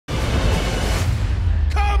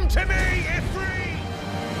Come to me, Ifrit!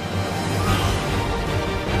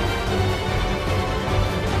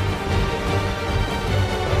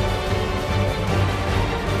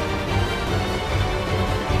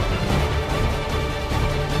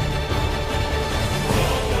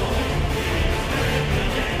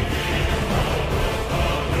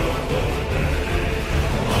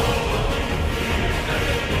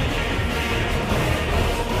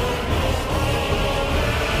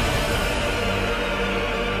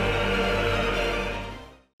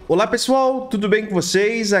 Olá pessoal, tudo bem com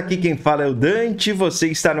vocês? Aqui quem fala é o Dante, você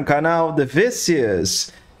está no canal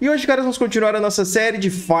TheVicious. E hoje, cara, vamos continuar a nossa série de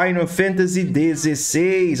Final Fantasy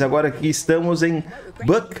XVI. Agora aqui estamos em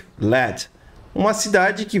Buckland, uma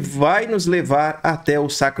cidade que vai nos levar até o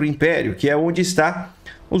Sacro Império, que é onde está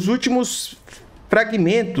os últimos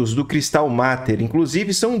fragmentos do cristal máter.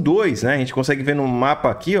 Inclusive são dois, né? A gente consegue ver no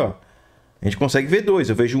mapa aqui, ó. A gente consegue ver dois.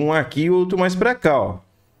 Eu vejo um aqui e outro mais pra cá, ó.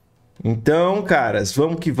 Então, caras,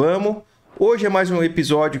 vamos que vamos. Hoje é mais um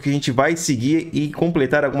episódio que a gente vai seguir e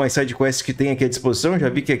completar algumas sidequests que tem aqui à disposição. Já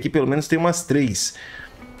vi que aqui pelo menos tem umas 3.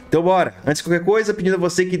 Então, bora. Antes de qualquer coisa, pedindo a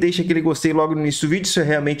você que deixe aquele gostei logo no início do vídeo. Isso é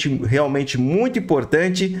realmente muito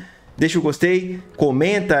importante. Deixa o gostei,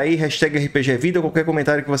 comenta aí, hashtag RPG Vida, qualquer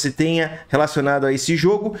comentário que você tenha relacionado a esse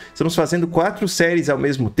jogo. Estamos fazendo 4 séries ao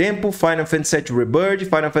mesmo tempo. Final Fantasy VII Rebirth,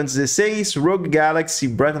 Final Fantasy XVI, Rogue Galaxy e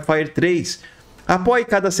Breath of Fire 3. Apoie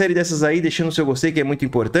cada série dessas aí, deixando o seu gostei, que é muito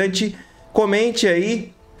importante. Comente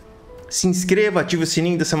aí, se inscreva, ative o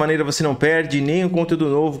sininho, dessa maneira você não perde nenhum conteúdo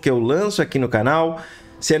novo que eu lanço aqui no canal.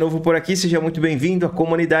 Se é novo por aqui, seja muito bem-vindo à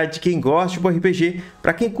comunidade de quem gosta de RPG,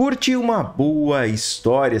 para quem curte uma boa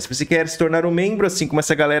história. Se você quer se tornar um membro, assim como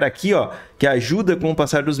essa galera aqui, ó, que ajuda com o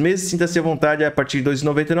passar dos meses, sinta-se à vontade a partir de R$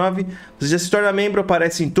 2,99. Você já se torna membro,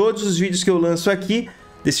 aparece em todos os vídeos que eu lanço aqui.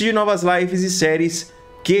 Decide novas lives e séries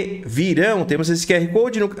que virão. Temos esse QR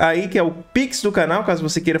Code aí, que é o Pix do canal, caso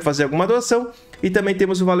você queira fazer alguma doação. E também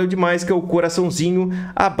temos o Valeu demais, que é o coraçãozinho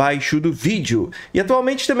abaixo do vídeo. E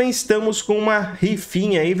atualmente também estamos com uma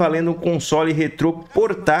rifinha aí, valendo um console retrô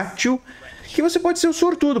portátil, que você pode ser o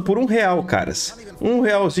sortudo por R$1, caras.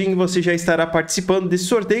 R$1 você já estará participando desse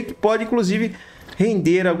sorteio, que pode inclusive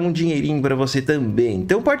render algum dinheirinho para você também.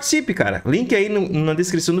 Então participe, cara. Link aí na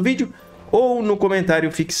descrição do vídeo ou no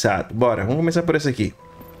comentário fixado. Bora, vamos começar por essa aqui.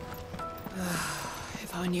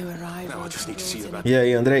 E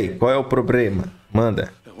aí, Andrei, qual é o problema?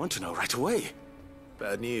 Manda. I want to know right away.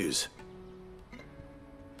 Bad news.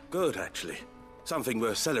 Good, actually. Something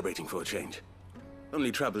worth celebrating for a change.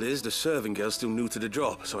 Only trouble is, the serving girl's still new to the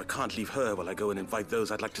job, so I can't leave her while I go and invite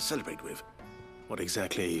those I'd like to celebrate with. What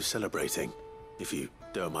exactly are you celebrating, if you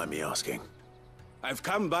don't mind me asking? I've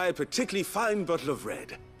come by a particularly fine bottle of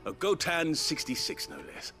red. A Gotan 66, no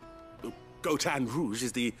less. Gotan Rouge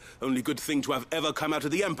is the only good thing to have ever come out of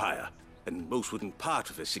the Empire, and most wouldn't part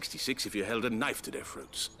with a 66 if you held a knife to their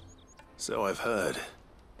throats. So I've heard.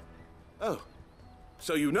 Oh,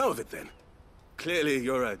 so you know of it then? Clearly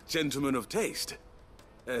you're a gentleman of taste.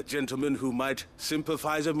 A gentleman who might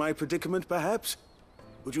sympathize with my predicament, perhaps?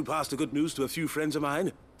 Would you pass the good news to a few friends of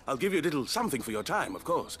mine? I'll give you a little something for your time, of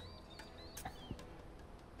course.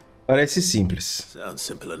 Parece simples. Sounds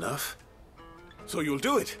simple enough. So you'll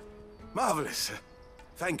do it? Marvelous.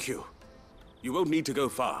 Thank you. You won't need to go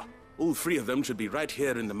far. All 3 of them should be right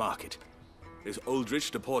here in the market. There's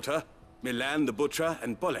Aldrich the porter, Milan the butcher,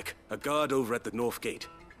 and Bolek, a guard over at the north gate.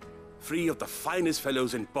 3 of the finest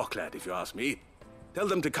fellows in Buckland, if you ask me. Tell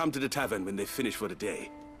them to come to the tavern when they finish for the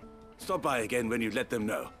day. Stop by again when you let them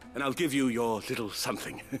know, and I'll give you your little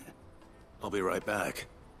something. I'll be right back.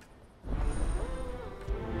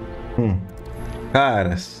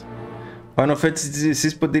 Caras, Final Fantasy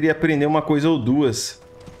XVI poderia aprender uma coisa ou duas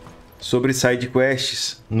sobre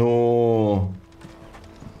sidequests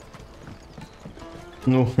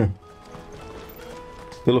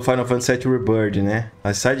pelo Final Fantasy VII Rebirth, né?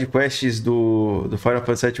 As sidequests do Final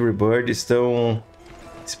Fantasy VII Rebirth estão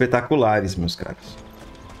espetaculares, meus caros.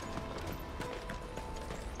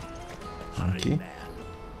 Aqui.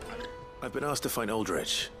 I've been asked to find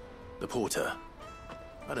Aldrich, the porter.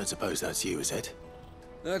 I don't suppose that's you, is it?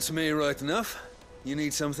 That's me right enough. You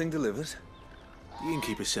need something delivered? The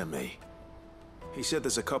innkeeper sent me. He said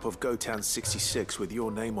there's a cup of Gotan 66 with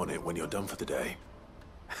your name on it when you're done for the day.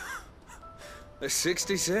 A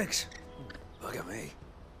 66? Look at me.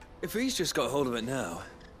 If he's just got hold of it now,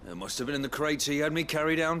 it must have been in the crates he had me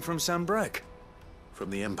carry down from Sambreque.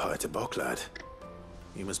 From the Empire to Buckland.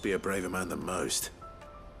 You must be a braver man than most.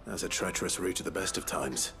 That's a treacherous route to the best of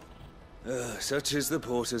times. Such is the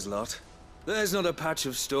porter's lot. There's not a patch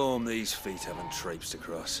of storm these feet haven't traipsed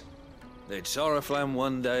across. It's Oriflamme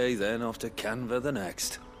one day, then off to Canva the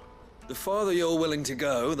next. The farther you're willing to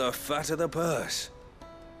go, the fatter the purse.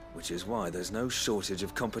 Which is why there's no shortage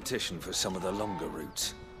of competition for some of the longer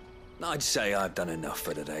routes. I'd say I've done enough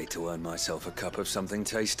for today to earn myself a cup of something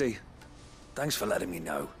tasty. Thanks for letting me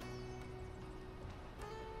know.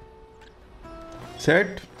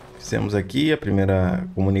 Certo? Fizemos aqui a primeira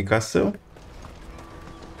comunicação.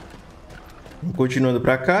 Continuando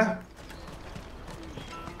para cá.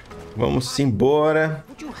 Vamos embora.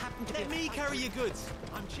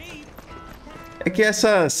 É que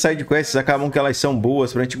essas sidequests acabam que elas são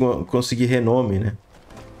boas pra gente conseguir renome, né?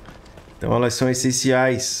 Então elas são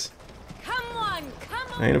essenciais.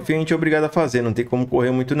 Aí no fim a gente é obrigado a fazer, não tem como correr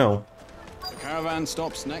muito não.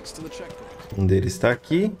 Um deles está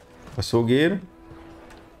aqui, açougueiro.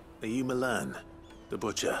 Are you Milan, the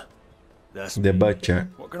butcher? The butcher.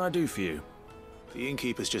 What can I do for you? The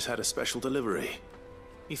innkeeper's just had a special delivery.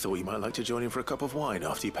 He thought you might like to join him for a cup of wine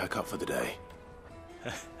after you pack up for the day.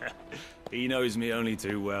 He knows me only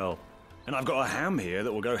too well. And I've got a ham here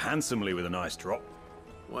that will go handsomely with a nice drop.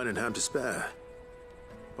 Wine and ham to spare.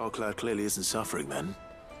 Barclad clearly isn't suffering then.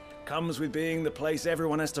 Comes with being the place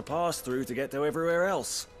everyone has to pass through to get to everywhere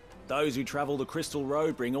else. Those who travel the Crystal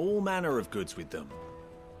Road bring all manner of goods with them.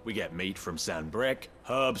 We get meat from Sambreque,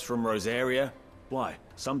 herbs from Rosaria. Why,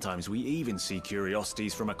 sometimes we even see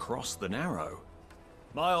curiosities from across the Narrow.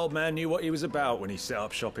 My old man knew what he was about when he set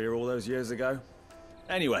up shop here all those years ago.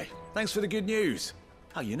 Anyway, thanks for the good news.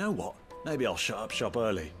 Oh, you know what? Maybe I'll shut up shop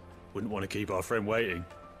early. Wouldn't want to keep our friend waiting.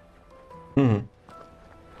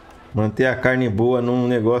 Manter a carne boa num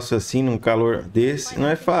negócio assim, num calor desse, não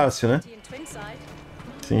é fácil, né?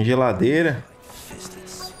 Sem geladeira.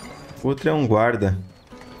 Outro é um guarda.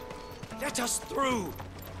 Let us through.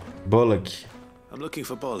 Bollock. I'm looking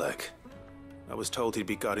for Bollock. I was told he'd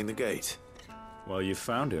be guarding the gate. Well, you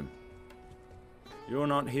found him. You're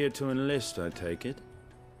not here to enlist, I take it?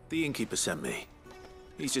 The innkeeper sent me.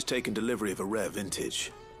 He's just taken delivery of a rare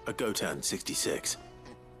vintage, a Gotan 66.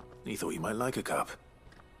 He thought you might like a cup.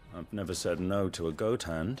 I've never said no to a goat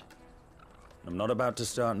hand. I'm not about to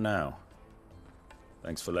start now.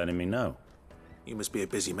 Thanks for letting me know. You must be a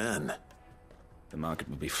busy man. The market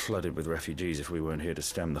would be flooded with refugees if we weren't here to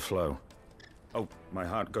stem the flow. Oh, my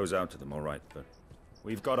heart goes out to them, all right, but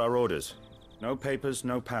we've got our orders. No papers,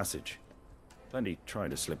 no passage. Plenty try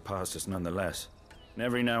to slip past us nonetheless. And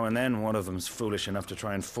every now and then, one of them's foolish enough to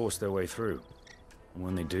try and force their way through. And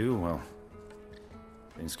when they do, well,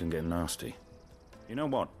 things can get nasty. You know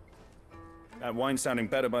what? That wine's sounding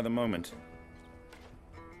better by the moment.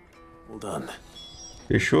 Well done.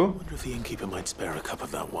 Fechou? I wonder if the innkeeper might spare a cup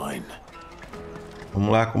of that wine.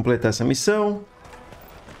 Vamos lá completar essa missão.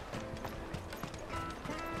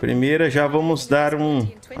 Primeira, já vamos dar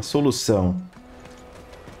a solução.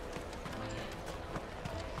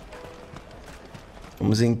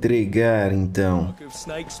 Vamos entregar, então.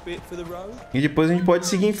 E depois a gente pode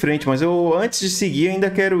seguir em frente, mas eu, antes de seguir, ainda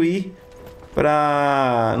quero ir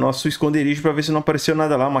para nosso esconderijo para ver se não apareceu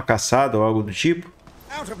nada lá, uma caçada ou algo do tipo.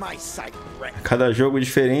 Cada jogo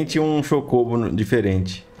diferente e um chocobo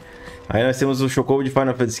diferente. Aí nós temos o chocobo de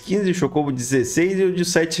Final Fantasy XV, o chocobo de XVI e o de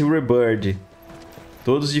 7 Rebirth.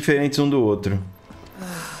 Todos diferentes um do outro.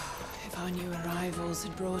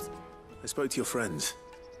 I spoke to your friends.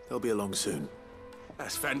 They'll be along soon.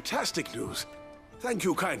 That's fantastic news. Thank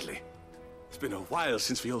you kindly. It's been a while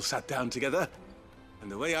since we all sat down together. And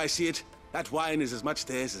the way I see it, that wine is as much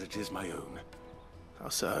theirs as it is my own. How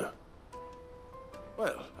so?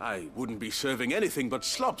 Well, I wouldn't be serving anything but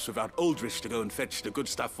slops without Aldrich to go and fetch the good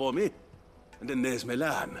stuff for me. And then there's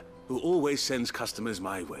Milan, who always sends customers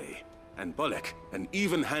my way. And Bollock, an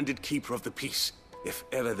even-handed keeper of the peace, if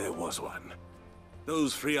ever there was one.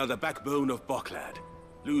 Those three are the backbone of Barclad.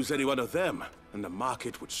 Lose any one of them, and the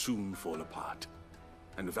market would soon fall apart.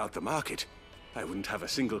 And without the market, I wouldn't have a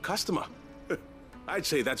single customer. I'd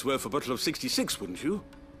say that's worth a bottle of 66, wouldn't you?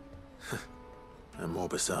 And more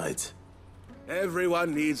besides.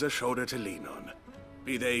 Everyone needs a shoulder to lean on.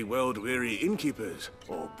 Be they world-weary innkeepers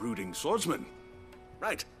or brooding swordsmen.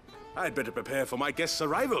 Right, I'd better prepare for my guest's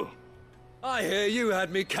arrival. I hear you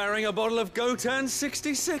had me carrying a bottle of Gotan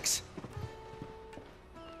 66.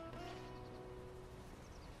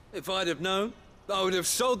 If I'd have known, I would have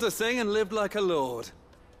sold the thing and lived like a lord.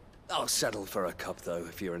 I'll settle for a cup, though,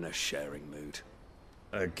 if you're in a sharing mood.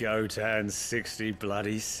 A Gotan 60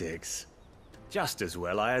 bloody 6. Just as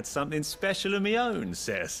well I had something special of my own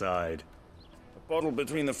set aside. A bottle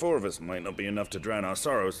between the four of us might not be enough to drown our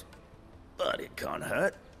sorrows, but it can't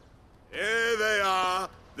hurt. Here they are,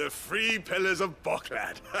 the three pillars of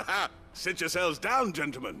Barclad. Sit yourselves down,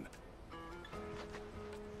 gentlemen.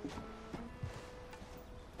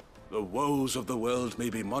 The woes of the world may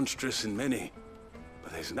be monstrous in many,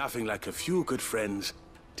 but there's nothing like a few good friends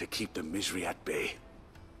to keep the misery at bay.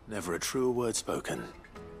 Never a truer word spoken.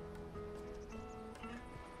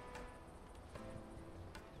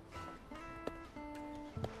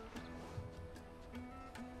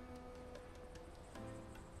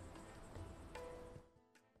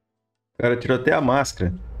 O cara tirou até a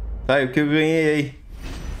máscara. Tá, e o que eu ganhei aí?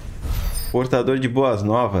 Portador de boas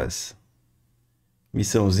novas.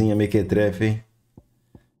 Missãozinha mequetrefe, hein?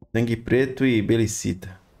 Sangue preto e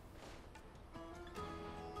belicita.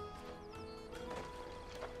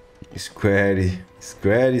 Square.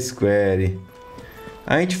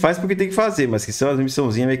 A gente faz porque tem que fazer, mas que são as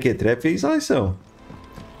missãozinhas mequetrefe, elas são.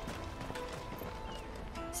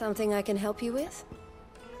 Something I can help you with?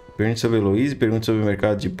 Pergunte sobre Heloise, pergunte sobre o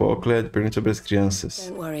mercado de Bokled, pergunte sobre as crianças.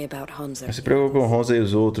 Don't worry about Honza. Não se preocupe com Honza e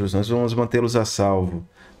os outros, nós vamos mantê-los a salvo.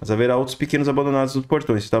 Mas haverá outros pequenos abandonados nos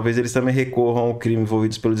portões, talvez eles também recorram ao crime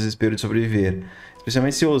envolvidos pelo desespero de sobreviver.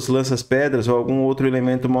 Especialmente se os lanças-pedras ou algum outro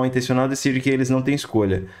elemento mal intencionado decide que eles não têm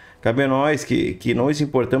escolha. Cabe a nós, que nos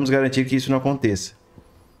importamos, garantir que isso não aconteça.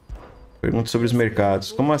 Pergunta sobre os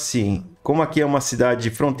mercados. Como assim? Como aqui é uma cidade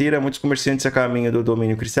de fronteira, muitos comerciantes a caminho do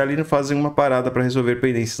domínio cristalino fazem uma parada para resolver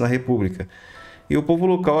pendências na República. E o povo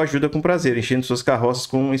local ajuda com prazer, enchendo suas carroças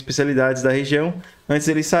com especialidades da região antes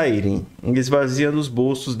deles saírem, esvaziando os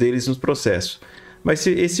bolsos deles no processo. Mas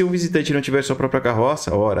se um visitante não tiver sua própria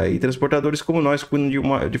carroça, ora, aí transportadores como nós cuidam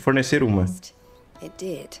de fornecer uma.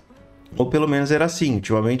 Ou pelo menos era assim.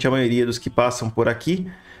 Ultimamente a maioria dos que passam por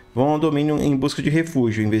aqui vão ao domínio em busca de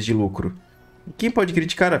refúgio em vez de lucro. Quem pode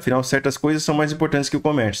criticar? Afinal, certas coisas são mais importantes que o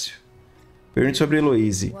comércio. Pergunte sobre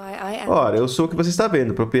Heloise. Ora, eu sou o que você está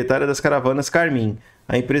vendo, proprietária das caravanas Carmin,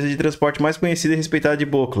 a empresa de transporte mais conhecida e respeitada de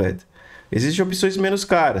Bokled. Existem opções menos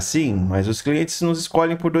caras, sim, mas os clientes nos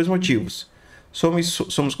escolhem por 2 motivos.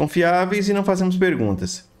 Somos confiáveis e não fazemos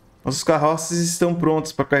perguntas. Nossas carroças estão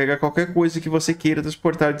prontas para carregar qualquer coisa que você queira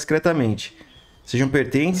transportar discretamente. Sejam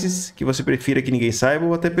pertences, que você prefira que ninguém saiba,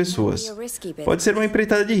 ou até pessoas. Pode ser uma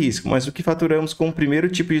empreitada de risco, mas o que faturamos com o primeiro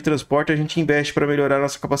tipo de transporte a gente investe para melhorar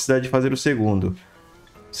nossa capacidade de fazer o segundo.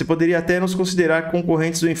 Você poderia até nos considerar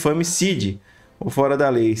concorrentes do infame Cid, ou fora da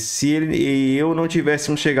lei, se ele e eu não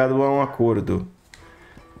tivéssemos chegado a um acordo.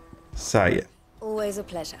 Saia. Always a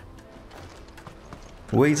pleasure.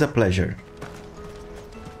 Always a pleasure.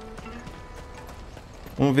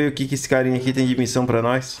 Vamos ver o que esse carinha aqui tem de missão pra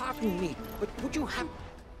nós. Pardon me, but would you have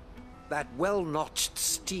that well-notched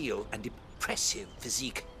steel and impressive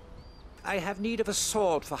physique? I have need of a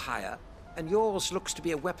sword for hire, and yours looks to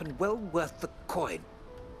be a weapon well worth the coin.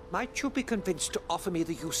 Might you be convinced to offer me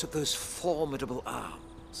the use of those formidable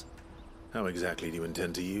arms? How exactly do you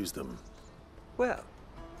intend to use them? Well,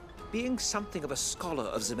 being something of a scholar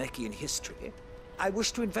of Zemeckis history, I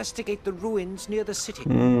wish to investigate the ruins near the city,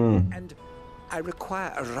 and I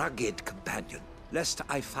require a rugged companion, lest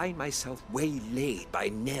I find myself waylaid by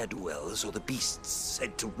ne'er-do-wells or the beasts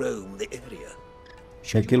sent to roam the area.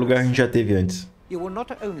 Aquele lugar a gente já teve antes. You will not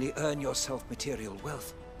only earn yourself material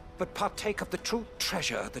wealth, but partake of the true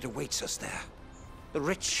treasure that awaits us there. The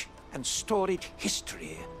rich and storied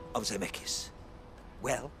history of Zemeckis.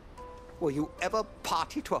 Well, were you ever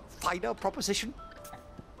party to a finer proposition?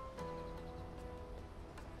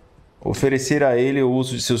 Oferecer a ele o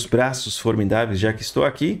uso de seus braços formidáveis, já que estou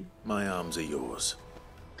aqui. My arms are yours.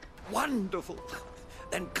 Wonderful.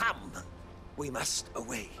 Then come. We must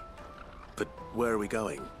away. But where are we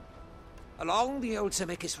going? Along the old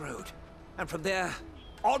Zemeckis road, and from there,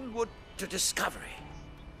 onward to discovery.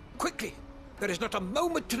 Quickly! There is not a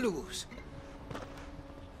moment to lose.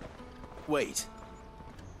 Wait.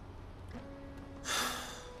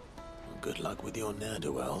 Good luck with your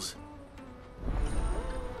ne'er-do-wells.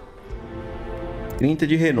 30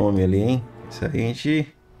 de renome ali, hein? Isso aí a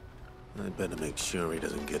gente... I'd better make sure he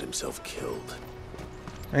doesn't get himself killed.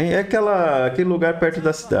 Aí é aquele lugar perto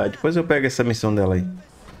da cidade. Depois eu pego essa missão dela aí.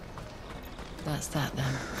 That's that then.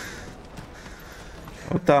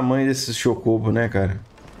 Olha o tamanho desse chocobo, né, cara?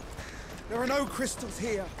 There are no crystals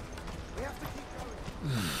here. We have to keep going.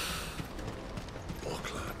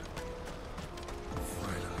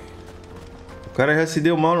 O cara já se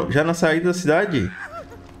deu mal já na saída da cidade.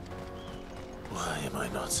 Why am I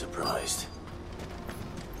not surprised?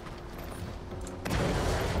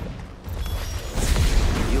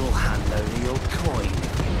 You'll hand over your coin.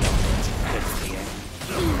 Good for you.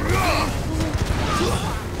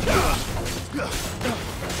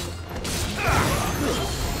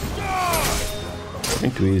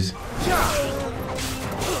 Muito easy.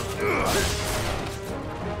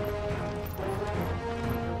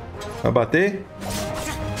 Vai bater?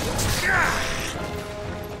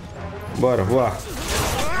 Bora, voar.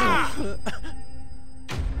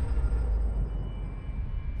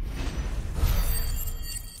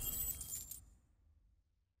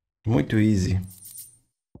 Muito easy.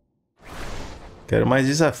 Quero mais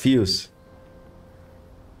desafios.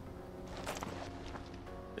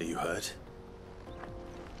 Are you hurt?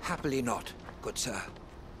 Happily not, good sir.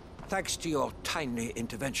 Thanks to your timely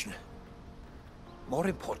intervention. More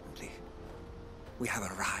importantly, we have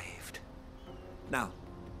arrived. Now,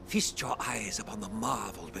 feast your eyes upon the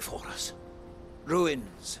marvel before us.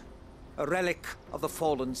 Ruins, a relic of the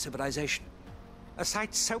fallen civilization. A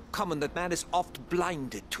sight so common that man is oft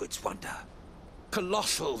blinded to its wonder.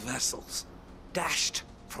 Colossal vessels, dashed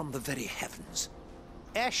from the very heavens.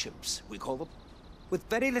 Airships, we call them, with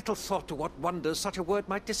very little thought to what wonders such a word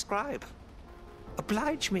might describe.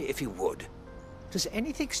 Oblige me if you would. Does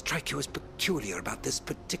anything strike you as peculiar about this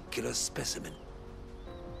particular specimen?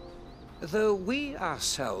 Though we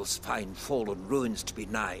ourselves find fallen ruins to be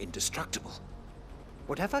nigh indestructible,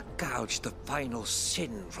 whatever gouged the final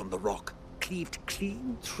sin from the rock cleaved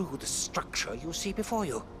clean through the structure you see before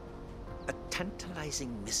you. A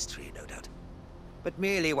tantalizing mystery, no doubt, but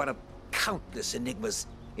merely one of countless enigmas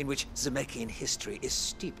in which Zemeckien history is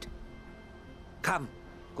steeped. Come,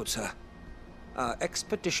 good sir. Our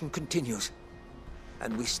expedition continues,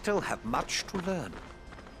 and we still have much to learn.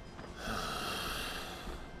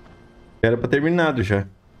 Era pra terminado já.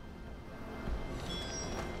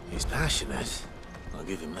 He's passionate. I'll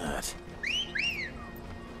give him that.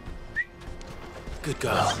 Good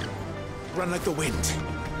girl. Run like the wind.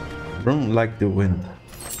 Run like the wind.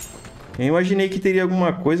 Eu imaginei que teria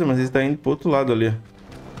alguma coisa, mas ele está indo pro outro lado ali.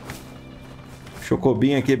 O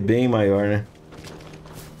chocobinho aqui é bem maior, né?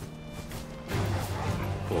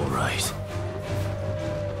 Alright.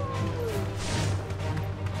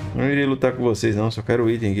 Não iria lutar com vocês não, só quero o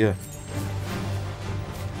item aqui, ó.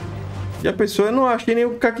 E a pessoa, eu não achei nem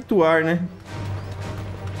o cactuar, né?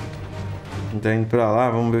 Tá indo pra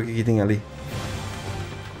lá, vamos ver o que tem ali.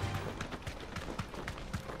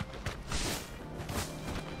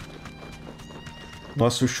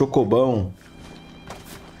 Nosso chocobão.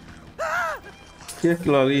 O que é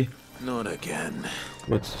aquilo ali? Not again.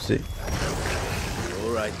 Pode ser.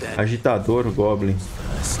 Alright then. Agitador Goblin.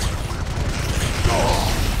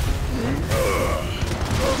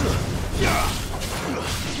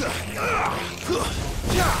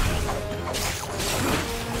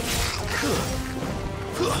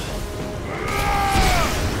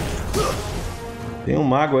 Tem um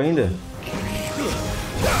mago ainda?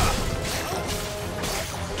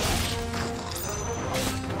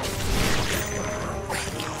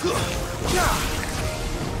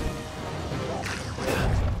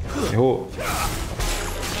 Errou.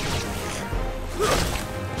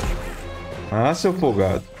 Ah, seu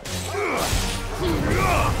folgado.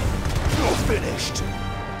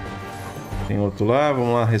 Tem outro lá,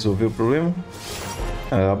 vamos lá resolver o problema.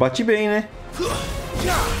 Ah, bati bem, né?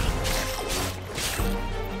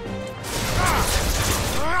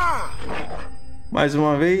 Mais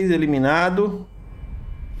uma vez, eliminado.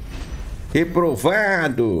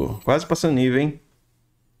 Reprovado. Quase passando nível, hein?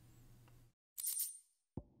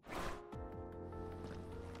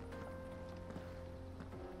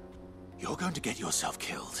 You're going to get yourself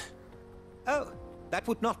killed. Oh, that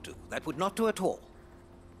would not do. That would not do at all.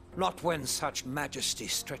 Not when such majesty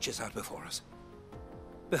stretches out before us.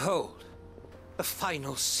 Behold, the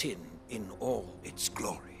final sin in all its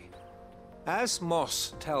glory. As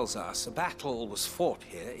Moss tells us, a battle was fought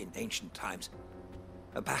here in ancient times.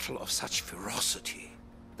 A battle of such ferocity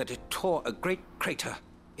that it tore a great crater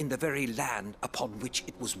in the very land upon which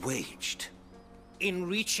it was waged. In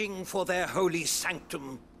reaching for their holy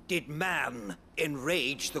sanctum, did man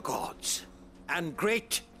enrage the gods, and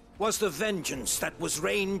great was the vengeance that was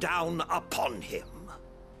rained down upon him.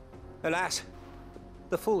 Alas,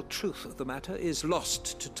 the full truth of the matter is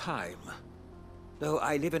lost to time, though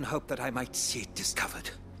I live in hope that I might see it discovered.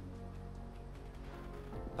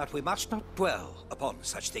 But we must not dwell upon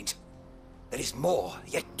such things. There is more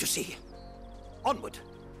yet to see. Onward,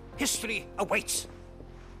 history awaits.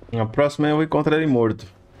 Na próxima eu vou encontrar ele morto.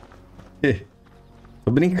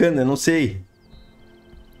 Tô brincando, eu não sei.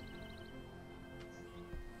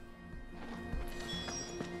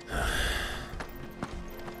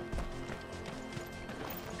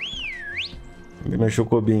 Cadê meu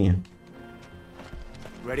chocobinho?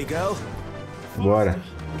 Ready, go? Bora.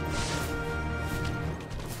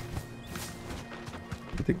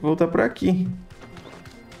 Vou ter que voltar pra aqui.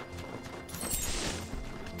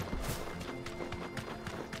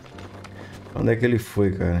 Onde é que ele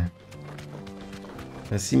foi, cara?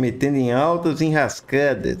 Tá se metendo em altas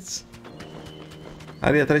enrascadas.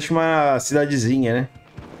 Ali atrás tinha uma cidadezinha, né?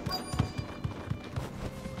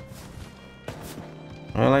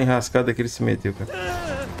 Olha lá a enrascada que ele se meteu, cara.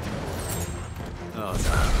 Oh no.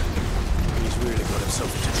 He's really got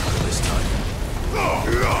himself into trouble this time.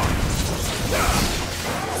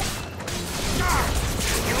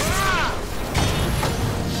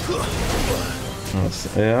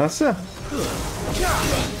 Nossa, essa.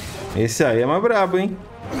 Esse aí é mais brabo, hein?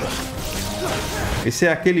 Esse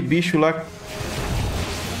é aquele bicho lá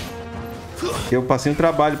que eu passei um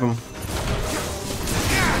trabalho pra...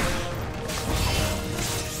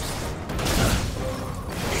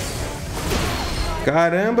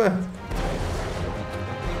 Caramba!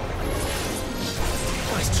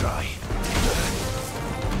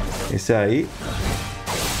 Esse aí...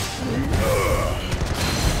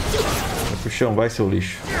 Vai pro chão, vai, seu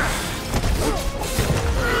lixo.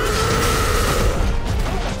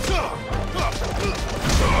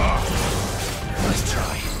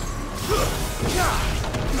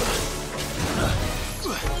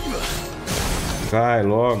 Cai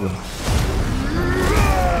logo.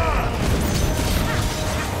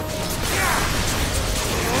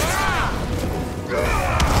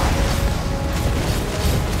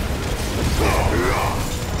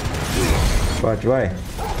 Bate, vai.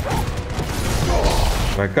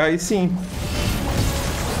 Vai cair sim.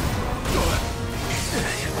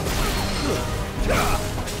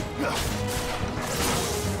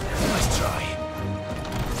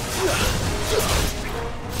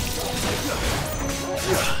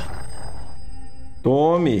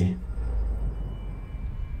 Tome.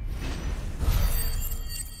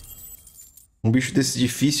 Um bicho desse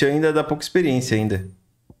difícil ainda dá pouca experiência ainda.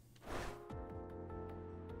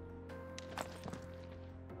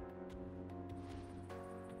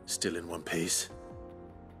 Still in one piece?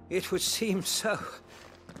 It would seem so.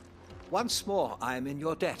 Once more I am in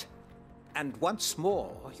your debt. And once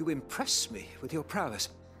more you impress me with your prowess.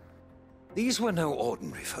 These were no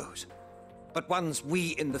ordinary foes, but ones we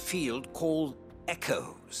in the field call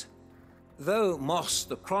echoes. Though Moss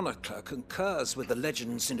the Chronicler concurs with the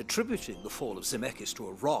legends in attributing the fall of Zemeckis to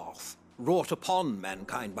a wrath wrought upon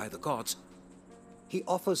mankind by the gods, he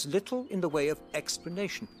offers little in the way of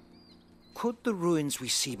explanation. Could the ruins we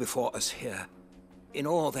see before us here, in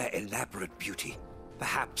all their elaborate beauty,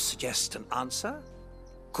 perhaps suggest an answer?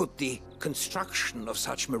 Could the construction of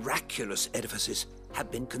such miraculous edifices have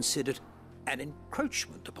been considered an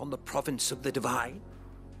encroachment upon the province of the divine?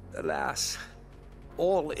 Alas,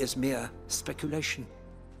 all is mere speculation.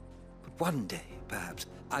 But one day, perhaps,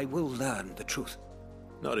 I will learn the truth.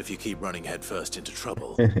 Not if you keep running headfirst into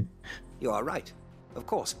trouble. You are right, of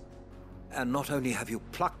course. And not only have you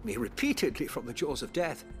plucked me repeatedly from the jaws of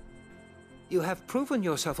death, you have proven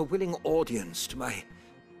yourself a willing audience to my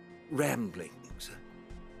ramblings.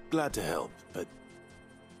 Glad to help, but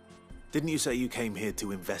didn't you say you came here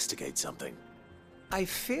to investigate something? I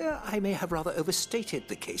fear I may have rather overstated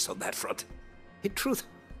the case on that front. In truth,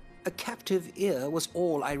 a captive ear was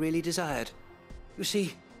all I really desired. You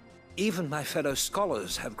see, even my fellow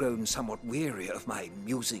scholars have grown somewhat weary of my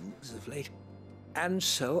musings of late. And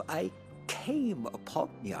so I came upon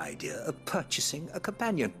the idea of purchasing a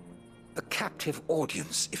companion. A captive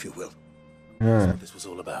audience, if you will. That's what this was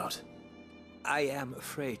all about. I am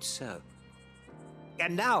afraid so.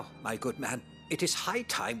 And now, my good man, it is high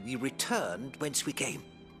time we returned whence we came.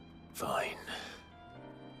 Fine.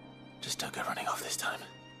 Just don't go running off this time.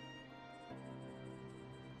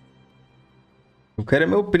 Eu quero é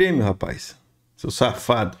meu prêmio, rapaz. Seu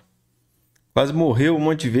safado. Quase morreu um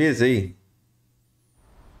monte de vezes aí.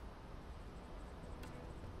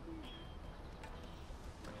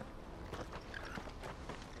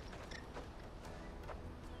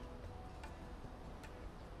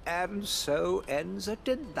 And so ends a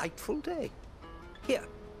delightful day. Here,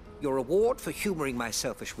 your reward for humoring my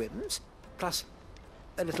selfish whims, plus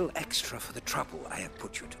a little extra for the trouble I have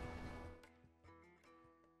put you to.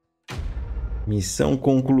 Missão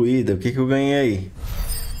concluída. O que eu ganhei aí?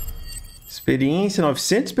 Experiência,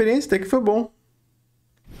 900 experiência, até que foi bom.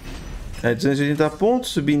 280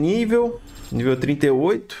 pontos, subir nível. Nível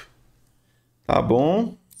 38. Tá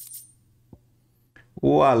bom.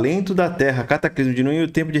 O alento da terra, cataclismo. Diminui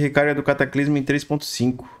o tempo de recarga do cataclismo em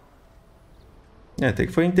 3.5. Até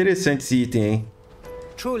que foi interessante esse item, hein?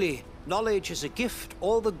 Truly, knowledge is a gift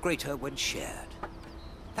all the greater when shared.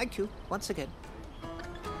 Thank you once again.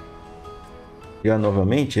 Já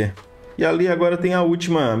novamente, é. E ali agora tem a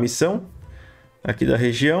última missão aqui da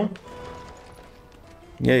região.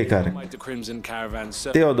 E aí, cara?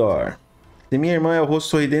 Theodore. Se minha irmã é o rosto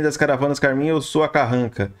sorridente das caravanas Carminha, eu sou a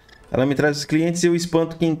carranca. Ela me traz os clientes e eu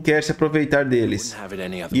espanto quem quer se aproveitar deles.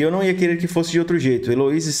 E eu não ia querer que fosse de outro jeito.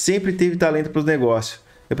 Heloise sempre teve talento para os negócios.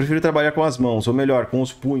 Eu prefiro trabalhar com as mãos, ou melhor, com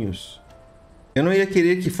os punhos. Eu não ia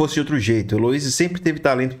querer que fosse de outro jeito. Heloise sempre teve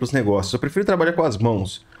talento para os negócios. Eu prefiro trabalhar com as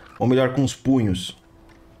mãos, ou melhor, com os punhos.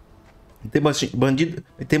 Tem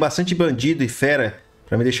bastante bandido e fera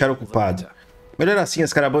para me deixar ocupado. Melhor assim,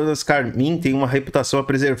 as caravanas Carmim têm uma reputação a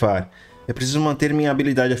preservar. Eu preciso manter minha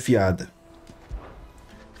habilidade afiada.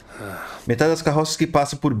 Metade das carroças que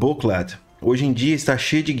passam por Boklad hoje em dia está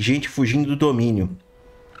cheia de gente fugindo do domínio.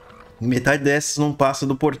 Metade dessas não passa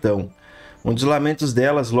do portão. Um dos lamentos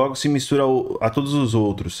delas logo se mistura a todos os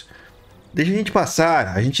outros. Deixa a gente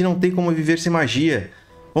passar, a gente não tem como viver sem magia.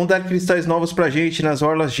 Vão dar cristais novos pra gente nas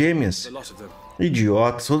orlas gêmeas.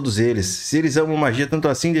 Idiotas, todos eles. Se eles amam magia tanto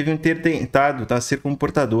assim, deviam ter tentado nascer como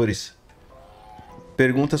portadores.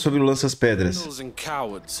 Pergunta sobre o lanças-pedras.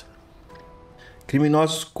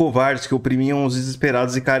 Criminosos covardes que oprimiam os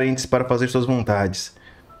desesperados e carentes para fazer suas vontades.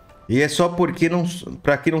 E é só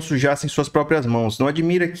para que não sujassem suas próprias mãos. Não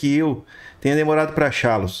admira que eu tenha demorado para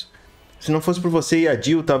achá-los. Se não fosse por você e a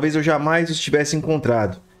Jill, talvez eu jamais os tivesse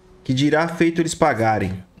encontrado. Que dirá feito eles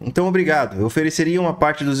pagarem. Então obrigado, eu ofereceria uma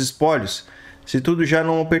parte dos espólios se tudo já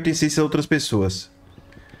não pertencesse a outras pessoas.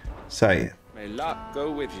 Saia.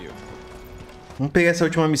 Vamos pegar essa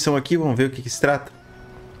última missão aqui, vamos ver o que se trata.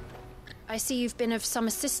 I see you've been of some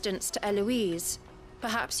assistance to Eloise.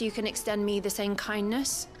 Perhaps you can extend me the same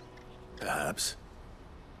kindness? Perhaps.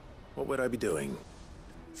 What would I be doing?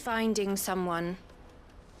 Finding someone.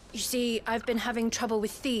 You see, I've been having trouble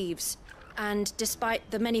with thieves, and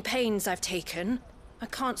despite the many pains I've taken, I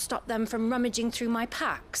can't stop them from rummaging through my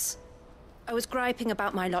packs. I was griping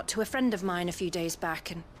about my lot to a friend of mine a few days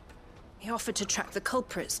back, and he offered to track the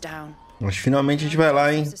culprits down. Mas finalmente a gente vai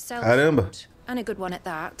lá, hein? Caramba. And a good one at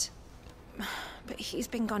that. But he's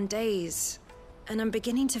been gone days, and I'm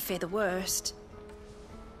beginning to fear the worst.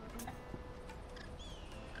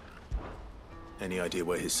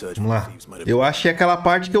 Vamos lá. Eu acho que é aquela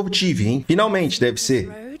parte que eu tive, hein? Finalmente, deve ser.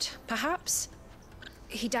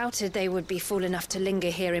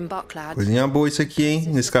 Coisinha boa isso aqui, hein?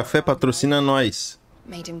 Nesse café patrocina nós.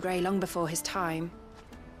 Made him grey long before his time.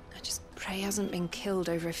 I just pray he hasn't been killed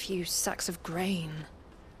over a few sacks of grain.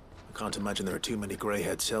 I can't imagine there are too many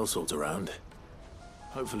grey-haired sellswords around.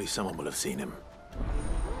 Hopefully someone will have seen him.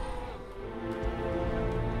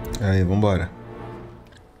 Aí, vambora.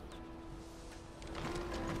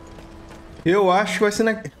 Eu acho que vai ser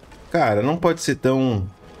na... Cara, não pode ser tão...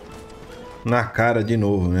 na cara de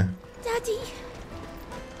novo, né? Daddy,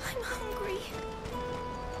 I'm hungry.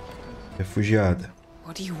 Refugiada.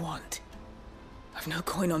 What do you want? I've no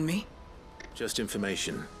coin on me. Just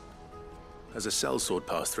information. Has a sellsword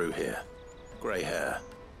passed through here? Grey hair.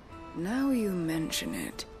 Now you mention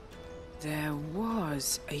it. There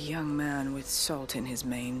was a young man with salt in his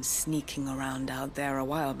mane sneaking around out there a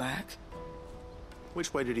while back.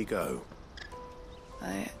 Which way did he go?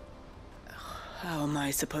 How am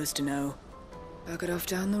I supposed to know? Bug it off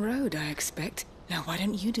down the road, I expect. Now why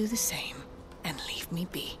don't you do the same and leave me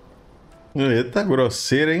be? Eita,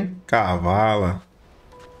 grosseira, hein? Cavala.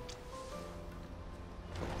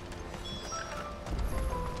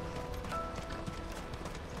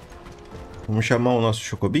 Vamos chamar o nosso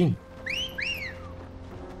Chocobim?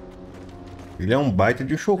 Ele é um baita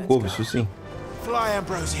de um Chocobo, isso sim. Fly,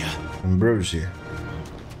 Ambrosia. Ambrosia.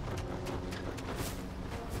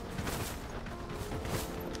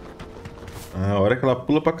 A hora que ela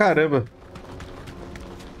pula pra caramba.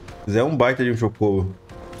 É um baita de um Chocobo.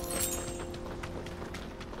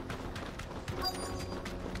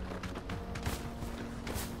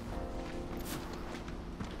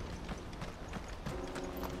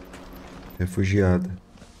 Refugiada.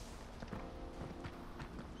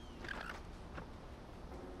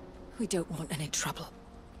 We don't want any trouble.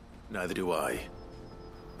 Neither do I.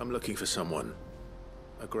 I'm looking for someone.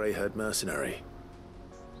 A grey-haired mercenary.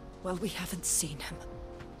 Well, we haven't seen him.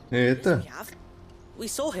 Eita. We have. We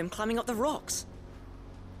saw him climbing up the rocks.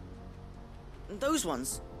 Those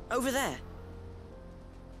ones, over there.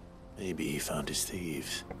 Maybe he found his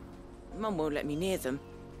thieves. Mum won't let me near them.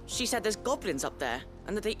 She said there's goblins up there,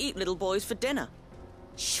 and that they eat little boys for dinner.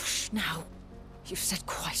 Shush now. You've said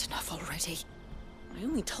quite enough already. I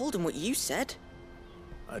only told him what you said.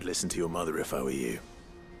 I'd listen to your mother if I were you.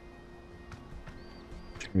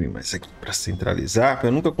 Deixa eu vir mais aqui pra centralizar, porque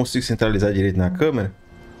eu nunca consigo centralizar direito na câmera.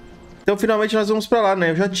 Então finalmente nós vamos pra lá,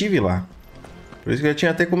 né? Eu já tive lá. Por isso que eu já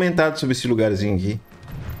tinha até comentado sobre esse lugarzinho aqui.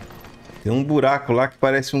 Tem um buraco lá que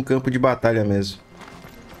parece um campo de batalha mesmo.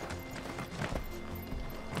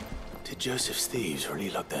 Did Joseph's thieves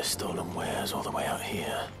really lug their stolen wares all the way out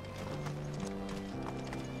here?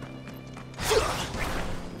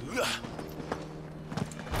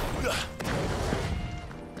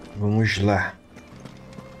 Vamos lá.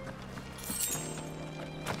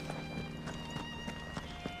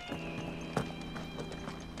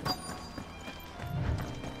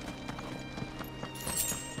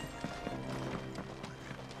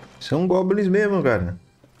 São goblins mesmo, cara.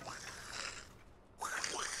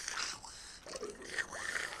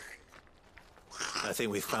 I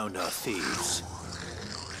think we found our thieves.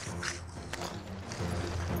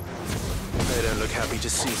 They don't look happy to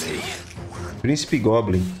see me. Príncipe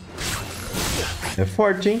Goblin. É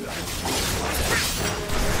forte, hein?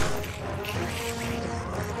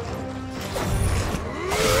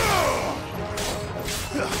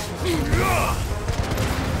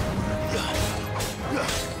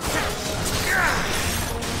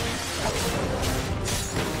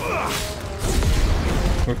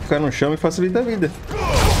 Vou ficar no chão e facilita a vida.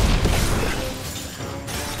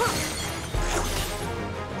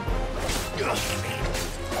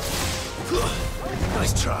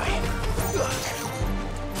 Nice try.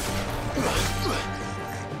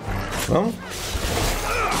 Vamos.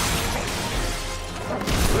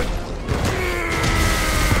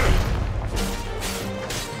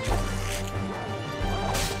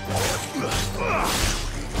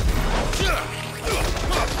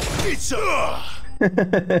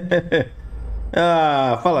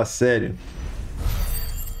 Ah, fala sério.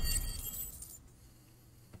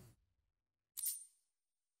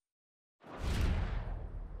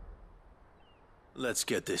 Let's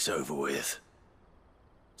get this over with.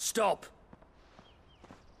 Stop!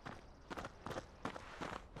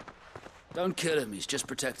 Don't kill him, he's just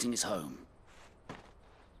protecting his home.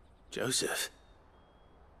 Joseph?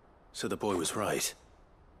 So the boy was right.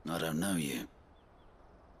 I don't know you.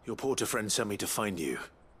 Your porter friend sent me to find you.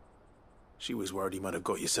 She was worried you might have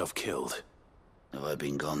got yourself killed. Have I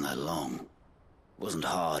been gone that long? Wasn't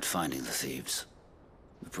hard finding the thieves.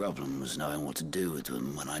 The problem was knowing what to do with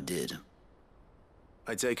them when I did.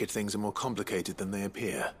 I take it things are more complicated than they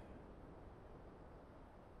appear.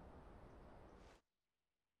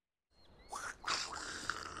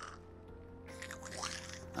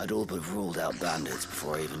 I'd all but ruled out bandits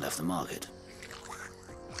before I even left the market.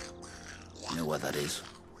 You know why that is?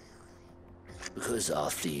 Because our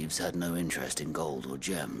thieves had no interest in gold or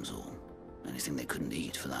gems, or anything they couldn't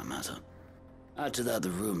eat for that matter. Add to that the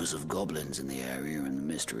rumors of goblins in the area, and the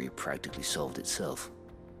mystery practically solved itself.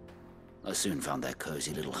 I soon found their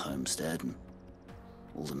cozy little homestead and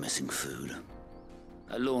all the missing food.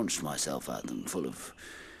 I launched myself at them, full of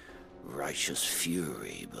righteous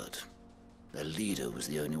fury, but their leader was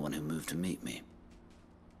the only one who moved to meet me.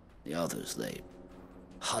 The others, they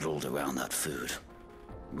huddled around that food,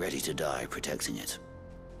 ready to die protecting it.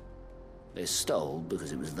 They stole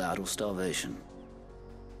because it was that or starvation.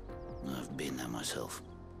 I've been there myself,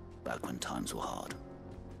 back when times were hard.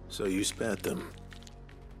 So you spared them?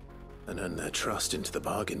 And earned their trust into the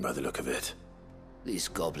bargain by the look of it. These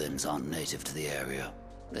goblins aren't native to the area.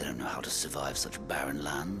 They don't know how to survive such barren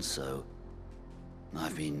lands, so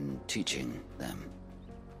I've been teaching them.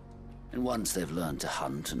 And once they've learned to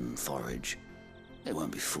hunt and forage, they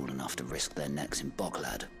won't be fool enough to risk their necks in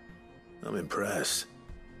Boklad. I'm impressed.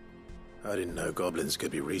 I didn't know goblins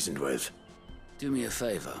could be reasoned with. Do me a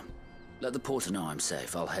favor. Let the porter know I'm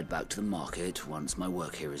safe. I'll head back to the market once my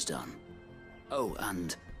work here is done. Oh,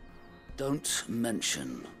 and don't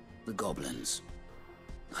mention the goblins.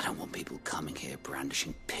 I don't want people coming here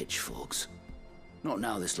brandishing pitchforks. Not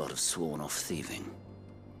now this lot have sworn off thieving.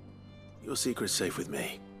 Your secret's safe with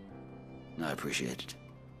me. I appreciate it.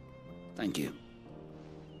 Thank you.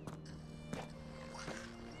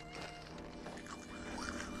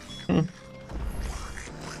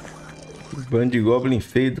 Bando de goblin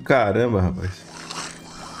feio do caramba, rapaz.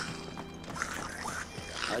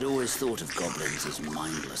 I'd always thought of goblins as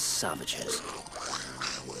mindless savages.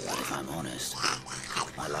 But if I'm honest,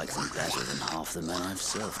 I like them better than half the men I've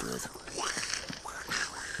served with.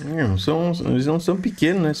 Eles não são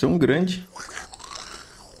pequenos, né? São grandes.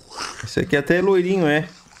 Esse aqui até é loirinho, é.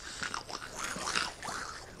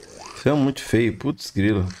 São muito feio, putz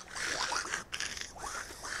grilo.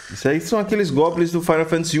 Isso aí são aqueles goblins do Final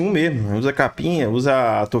Fantasy 1 mesmo. Usa capinha,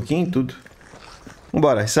 usa a touquinha e tudo.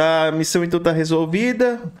 Vambora, essa missão então tá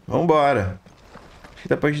resolvida. Vambora. Acho que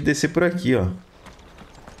dá pra gente descer por aqui, ó.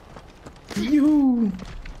 Uhul.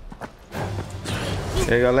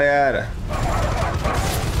 E aí, galera.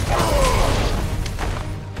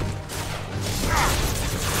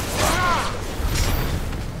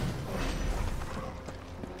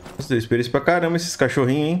 Nossa, eu esperei isso pra caramba esses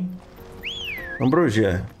cachorrinhos, hein?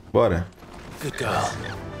 Ambrosia, bora. Good girl.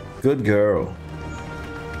 Good girl.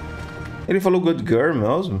 Ele falou good girl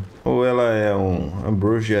mesmo? Ou ela é um...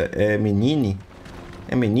 Ambrosia é menine?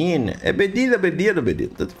 É menina? É bedida, bedida,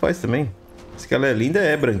 bedida. Tanto faz também. Se que ela é linda,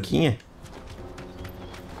 é branquinha.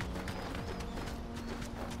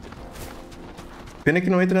 Pena que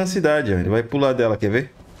não entra na cidade, ó. Ele vai pular dela, quer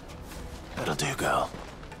ver? That'll do, girl.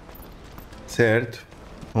 Certo.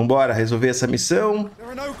 Vambora, resolver essa missão.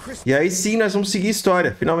 E aí sim, nós vamos seguir a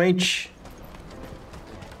história, finalmente.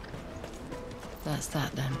 That's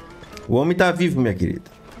that then. O homem tá vivo, minha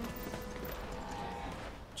querida.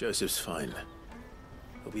 Joseph's fine.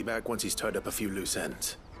 He'll be back once he's tied up a few loose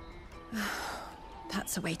ends.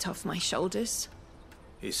 That's a weight off my shoulders.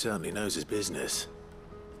 He certainly knows his business.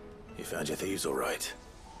 You found your thieves all right.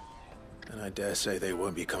 And I dare say they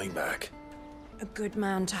won't be coming back. A good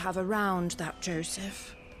man to have around, that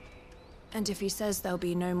Joseph. And if he says there'll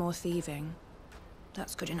be no more thieving,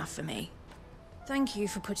 that's good enough for me. Thank you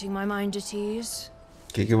for putting my mind at ease.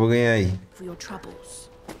 O que eu vou ganhar aí? For your troubles.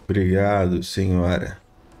 Obrigado, senhora.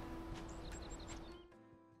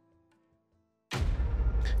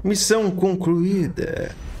 Missão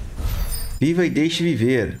concluída. Viva e deixe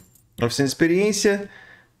viver. 900 experiência,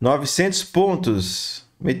 900 pontos.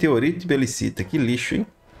 Meteorito e belicita. Que lixo, hein?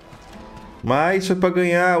 Mas foi para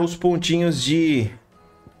ganhar os pontinhos de...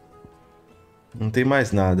 Não tem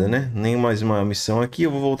mais nada, né? Nem mais uma missão aqui.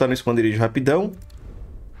 Eu vou voltar no esconderijo rapidão.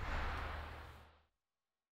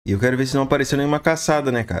 E eu quero ver se não apareceu nenhuma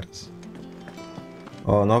caçada, né, caras?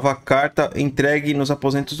 Ó, nova carta entregue nos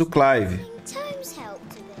aposentos do Clive.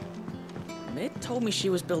 Mid told me she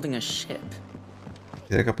was building a ship.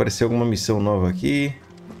 Será que apareceu alguma missão nova aqui?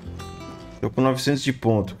 Tô com 900 de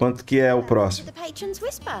ponto. Quanto que é o próximo?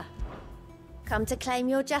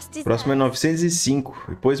 O próximo é 905.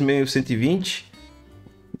 Depois 1120.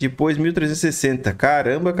 Depois 1360.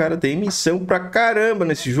 Caramba, cara, tem missão pra caramba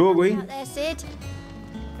nesse jogo, hein?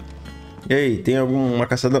 E aí, tem alguma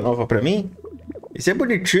caçada nova pra mim? Esse é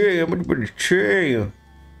bonitinho, é muito bonitinho.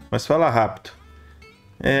 Mas fala rápido.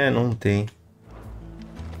 É, não tem.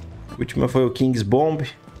 A última foi o King's Bomb.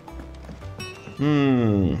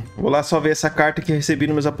 Vou lá só ver essa carta que eu recebi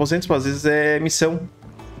nos meus aposentos, mas às vezes é missão.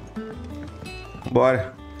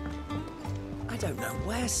 Bora.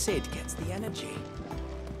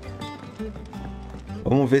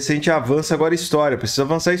 Vamos ver se a gente avança agora a história. Preciso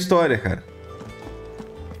avançar a história, cara.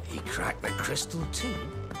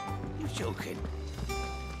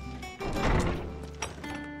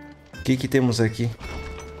 O que temos aqui?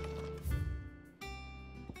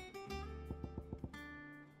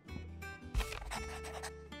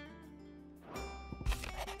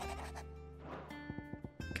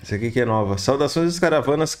 Essa aqui que é nova. Saudações das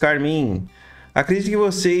caravanas Carmim. Acredito que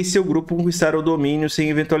você e seu grupo conquistaram o domínio sem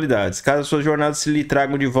eventualidades. Caso suas jornadas se lhe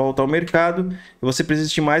tragam de volta ao mercado e você precise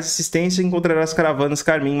de mais assistência, encontrará as caravanas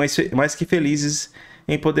Carmim mais que felizes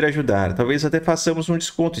em poder ajudar. Talvez até façamos um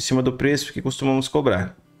desconto em cima do preço que costumamos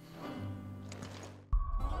cobrar.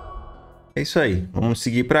 É isso aí. Vamos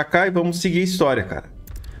seguir pra cá e vamos seguir a história, cara.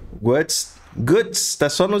 Guts tá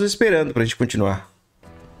só nos esperando pra gente continuar.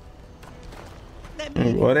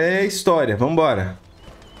 Agora é história, vambora.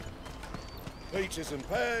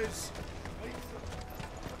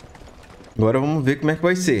 Agora vamos ver como é que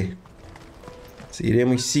vai ser.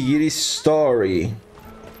 Iremos seguir a story.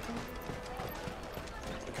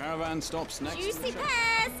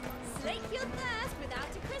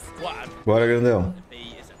 Bora, grandão.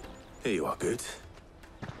 Here you are, good.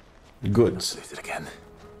 Good. Lose it again.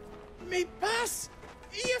 Me pass!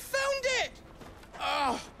 You found it!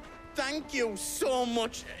 Oh, thank you so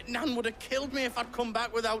much. Nan would have killed me if I'd come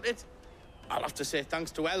back without it. I'll have to say thanks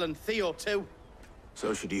to Elle and Theo, too.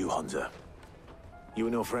 So should you, Honza. You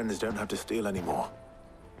and your friends don't have to steal anymore.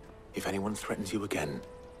 If anyone threatens you again,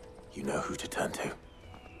 you know who to turn to.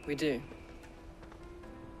 We do.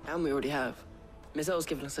 And we already have. Miss Elle's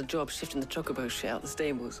given us a job shifting the chocobo shit out the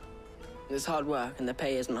stables. It's hard work, and the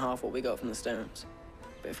pay isn't half what we got from the Stones.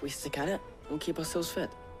 But if we stick at it, we'll keep ourselves fit.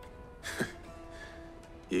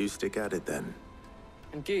 You stick at it, then.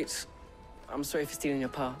 And Goots, I'm sorry for stealing your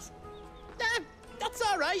pass. That's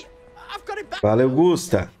all right. I've got it back. Valeu,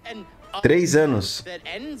 Gusta. And 3 anos. that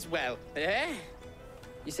ends well, eh?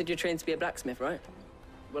 You said you're trained to be a blacksmith, right?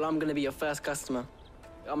 Well, I'm gonna be your first customer.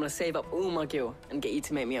 I'm gonna save up all my gil and get you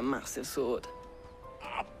to make me a massive sword.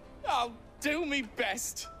 I'll do me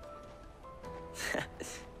best.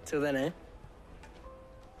 Till then, eh?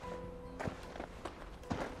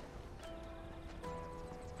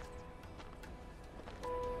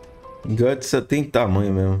 Guts só tem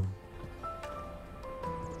tamanho mesmo.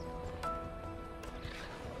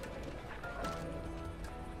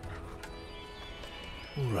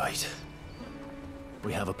 All right.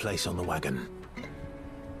 We have a place on the wagon.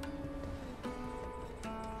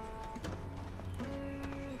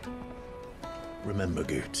 Remember,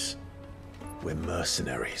 Goots, we're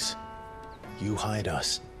mercenaries. You hired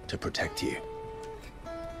us to protect you.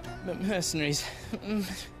 Mercenaries.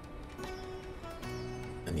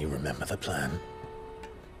 And you remember the plan?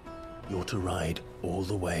 You're to ride all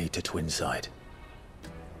the way to Twinside.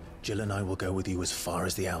 Jill and I will go with you as far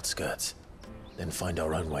as the outskirts, then find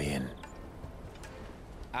our own way in.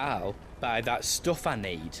 I'll buy that stuff I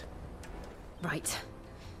need. Right.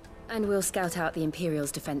 And we'll scout out the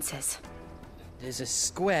Imperial's defenses. There's a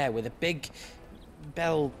square with a big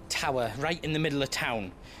bell tower right in the middle of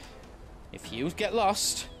town. If you get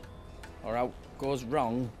lost, or out goes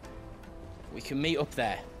wrong, we can meet up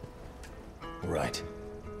there. Right.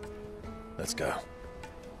 Let's go.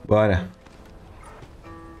 Bora.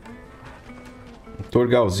 O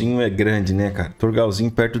Torgalzinho é grande, né, cara?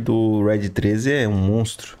 Torgalzinho perto do Red 13 é um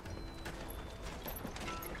monstro.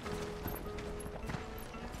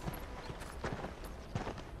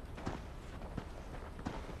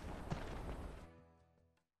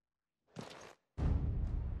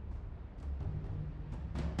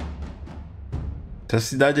 Essa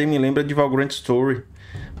cidade aí me lembra de Vagrant Story,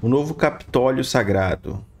 o novo Capitólio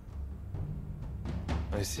Sagrado.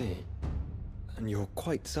 I see. And you're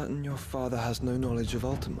quite certain your father has no knowledge of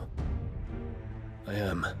Ultima? I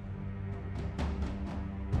am.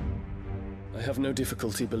 I have no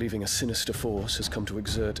difficulty believing a sinister force has come to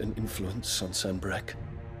exert an influence on Sambreque.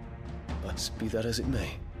 But be that as it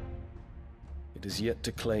may, it is yet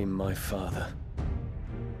to claim my father.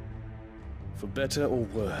 For better or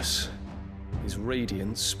worse, his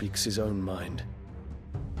radiance speaks his own mind.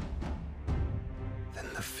 Then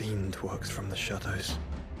the fiend works from the shadows.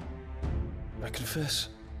 I confess,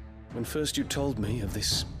 when first you told me of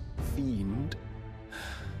this fiend,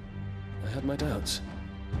 I had my doubts,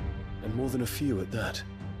 and more than a few at that.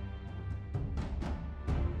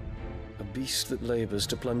 A beast that labors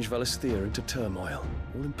to plunge Valisthea into turmoil,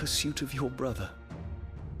 all in pursuit of your brother.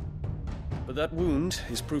 But that wound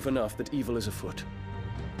is proof enough that evil is afoot.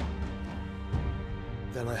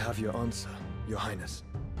 Then I have your answer, Your Highness.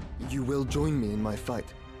 You will join me in my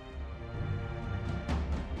fight.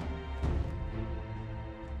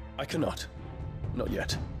 I cannot. Not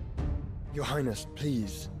yet. Your Highness,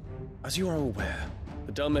 please. As you are aware,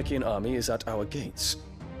 the Dhalmekian army is at our gates.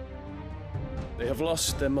 They have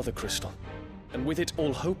lost their mother crystal, and with it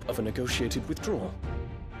all hope of a negotiated withdrawal.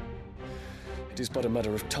 It is but a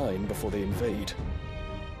matter of time before they invade.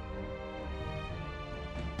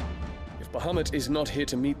 If Bahamut is not here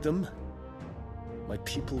to meet them, my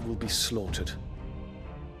people will be slaughtered.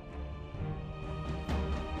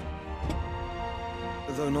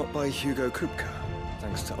 Though not by Hugo Kupka,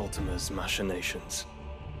 thanks to Ultima's machinations.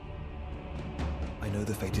 I know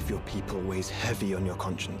the fate of your people weighs heavy on your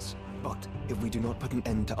conscience, but if we do not put an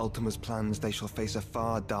end to Ultima's plans, they shall face a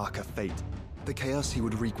far darker fate. The chaos he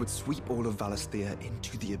would wreak would sweep all of Valisthea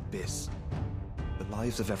into the abyss. The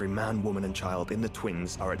lives of every man, woman, and child in the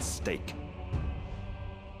Twins are at stake.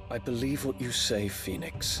 I believe what you say,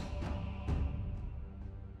 Phoenix.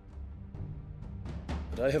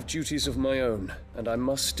 But I have duties of my own, and I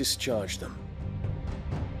must discharge them.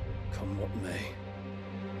 Come what may.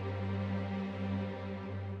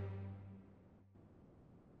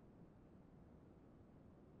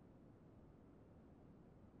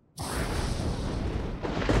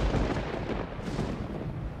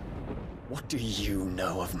 What do you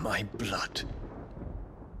know of my blood?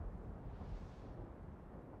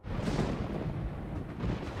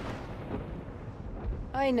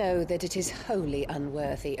 I know that it is wholly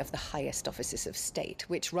unworthy of the highest offices of state,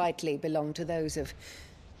 which rightly belong to those of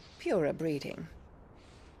purer breeding.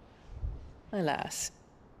 Alas.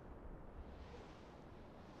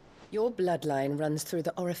 Your bloodline runs through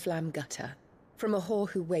the Oriflamme gutter, from a whore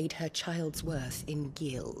who weighed her child's worth in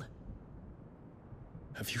gil.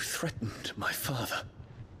 Have you threatened my father?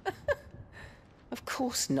 Of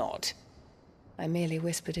course not. I merely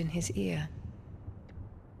whispered in his ear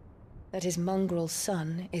that his mongrel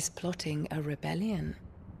son is plotting a rebellion.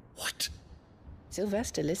 What?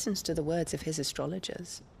 Sylvester listens to the words of his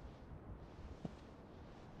astrologers.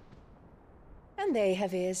 And they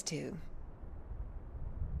have ears too.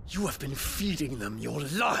 You have been feeding them your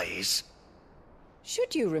lies!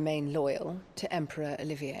 Should you remain loyal to Emperor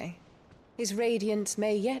Olivier, his radiance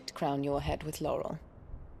may yet crown your head with laurel,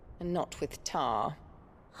 and not with tar.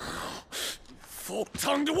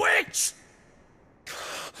 Fork-tongued witch!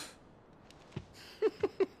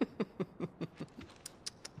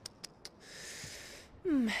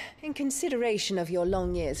 In consideration of your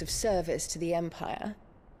long years of service to the Empire,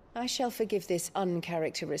 I shall forgive this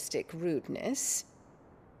uncharacteristic rudeness.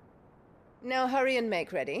 Now hurry and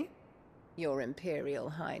make ready, Your Imperial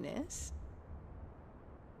Highness.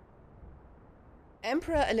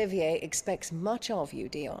 Emperor Olivier expects much of you,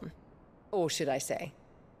 Dion. Or should I say,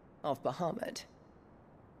 of Bahamut.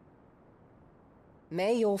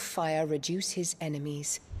 May your fire reduce his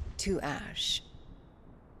enemies to ash.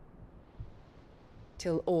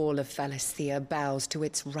 Till all of Valisthea bows to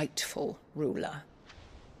its rightful ruler.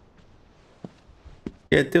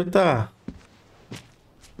 É teu tá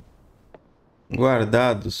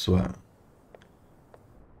guardado, sua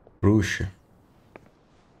bruxa.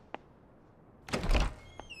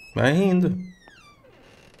 Vai rindo.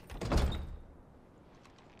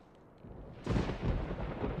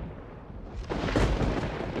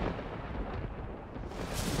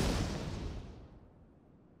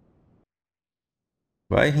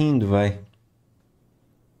 Vai rindo, vai.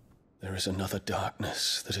 There is another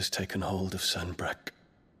darkness that has taken hold of Sambreque.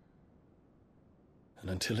 And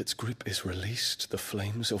until its grip is released, the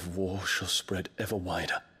flames of war shall spread ever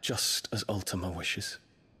wider, just as Ultima wishes.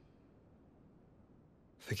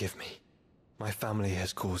 Forgive me. My family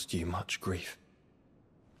has caused you much grief.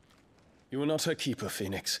 You are not her keeper,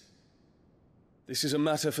 Phoenix. This is a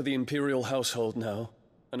matter for the Imperial household now,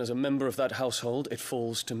 and as a member of that household, it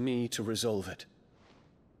falls to me to resolve it.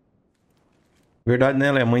 Verdade, né?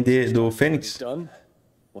 Ela é a mãe do Fênix. Done.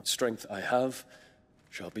 What strength I have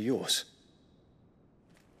shall be yours.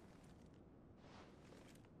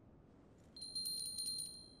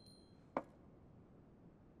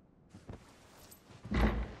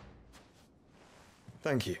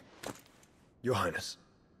 Thank you, Your Highness.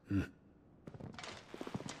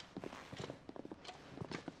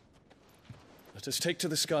 Let us take to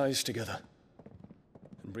the skies together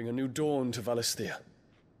and bring a new dawn to Valisthea.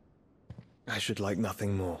 I should like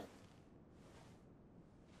nothing more.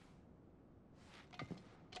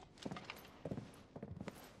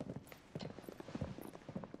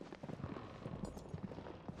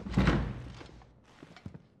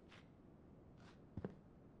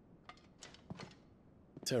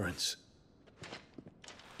 Terence.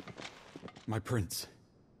 My prince.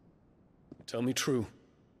 Tell me true.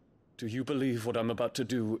 Do you believe what I'm about to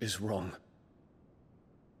do is wrong?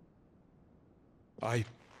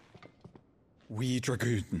 We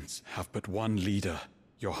dragoons have but one leader,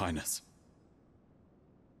 Your Highness.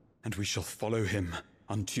 And we shall follow him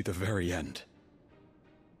unto the very end.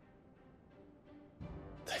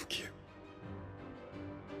 Thank you.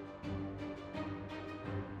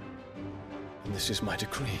 And this is my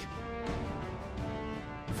decree.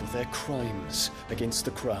 For their crimes against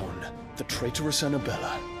the crown, the traitorous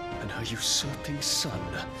Annabella and her usurping son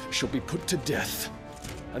shall be put to death,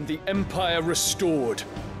 and the Empire restored.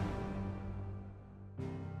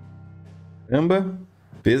 Caramba,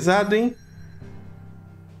 pesado, hein?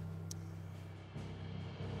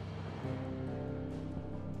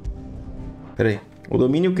 Peraí. O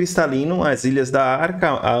domínio cristalino, as Ilhas da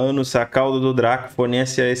Arca, há anos a cauda do Draco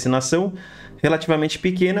fornece a essa nação relativamente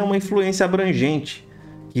pequena uma influência abrangente,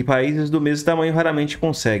 que países do mesmo tamanho raramente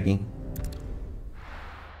conseguem.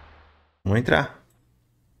 Vamos entrar.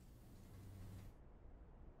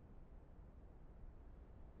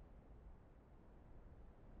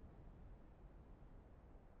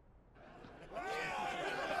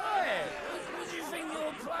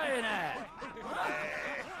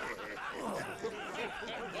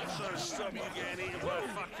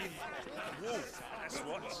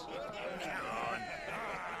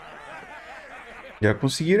 Já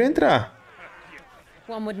conseguiram entrar.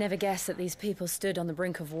 One would never guess that these people stood on the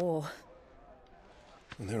brink of war.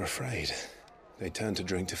 And they're afraid. They turn to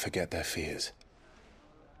drink to forget their fears.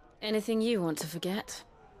 Anything you want to forget?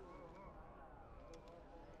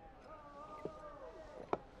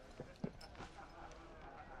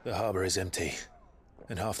 The harbor is empty,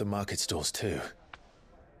 and half the market stalls too.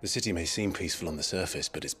 The city may seem peaceful on the surface,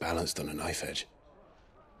 but it's balanced on a knife edge.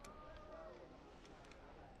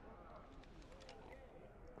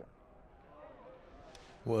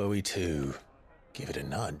 Were we to give it a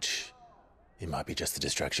nudge, it might be just the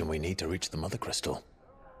distraction we need to reach the Mother Crystal.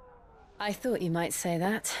 I thought you might say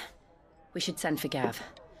that. We should send for Gav.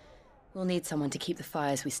 We'll need someone to keep the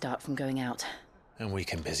fires we start from going out. And we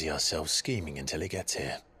can busy ourselves scheming until he gets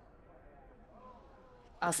here.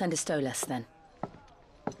 I'll send a Stolas then.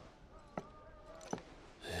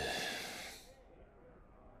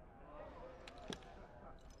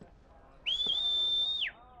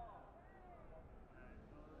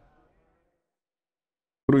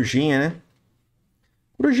 Corujinha, né?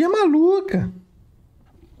 Corujinha maluca.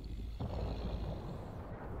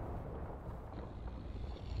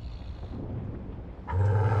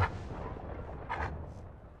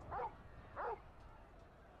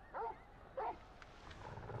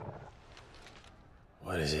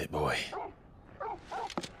 What is it, boy?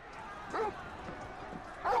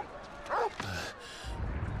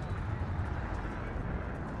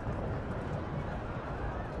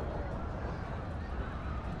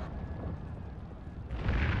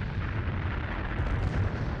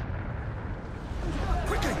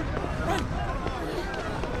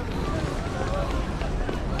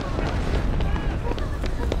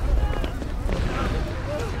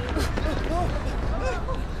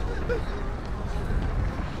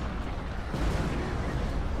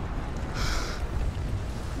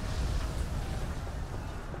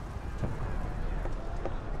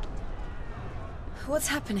 What's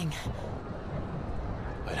happening?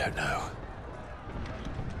 I don't know.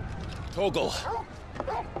 Torgal.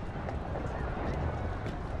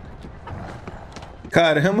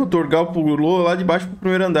 Caramba, o Torgal pulou lá de baixo pro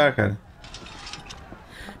primeiro andar, cara.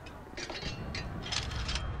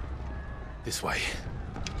 This way.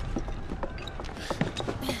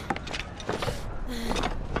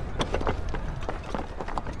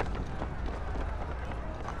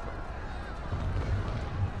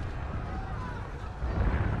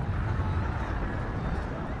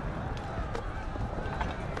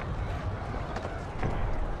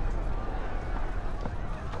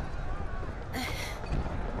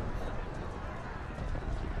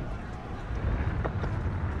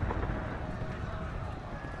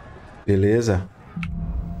 Beleza.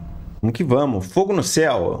 Vamos que vamos. Fogo no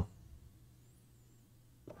céu.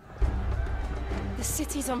 The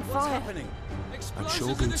city's on fire. I'm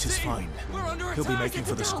sure Boots is fine. He'll be making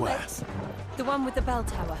for the square. The one with the bell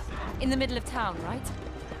tower. In the middle of town, right?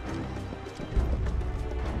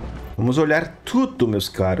 Vamos olhar tudo, meus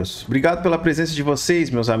caros. Obrigado pela presença de vocês,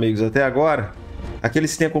 meus amigos, até agora.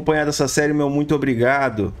 Aqueles que têm acompanhado essa série, meu muito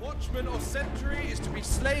obrigado.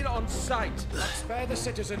 Slain on sight. Spare the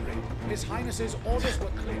citizenry. His Highness's orders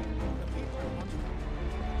were clear.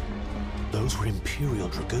 Those were Imperial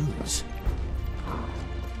Dragoons.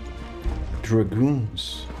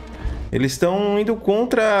 Dragoons. Eles estão indo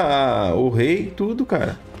contra o rei e tudo,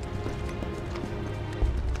 cara.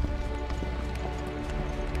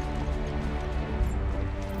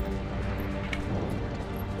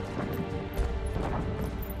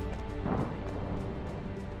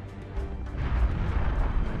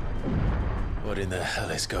 What in the hell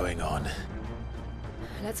is going on?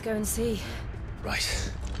 Let's go and see.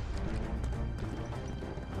 Right.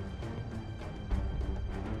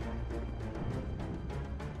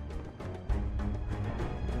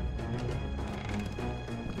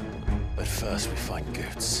 But first we find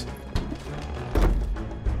Goots.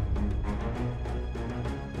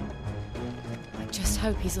 I just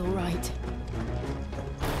hope he's all right.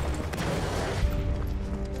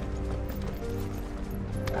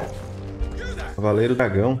 Cavaleiro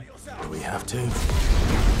Dragão. Do we have to?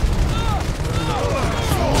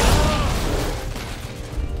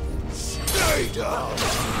 Stay down.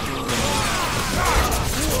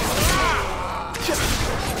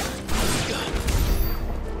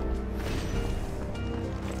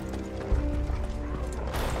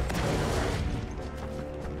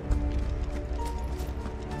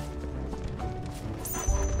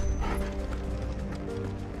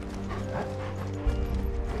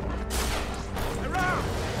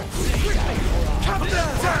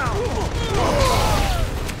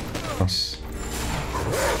 Nossa.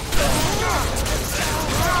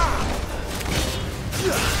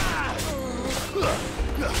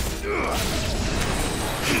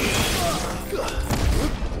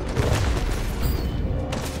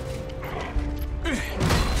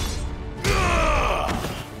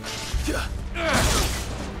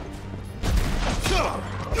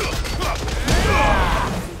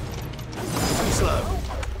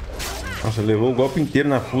 Nossa, levou o golpe inteiro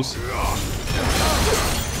na fuça.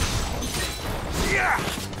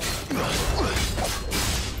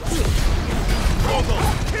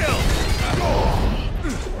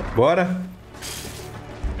 Bora.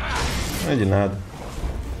 Não é de nada.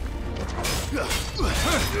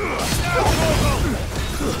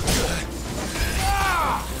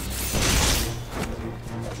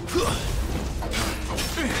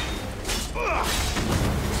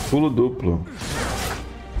 Pulo duplo.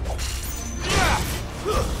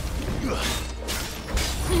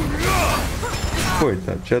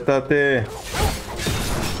 Coitado, já tá até...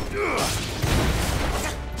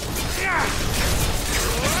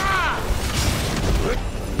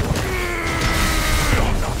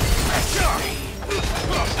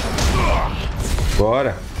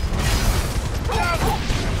 Bora.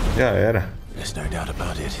 Já era. There's no doubt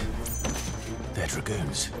about it. They're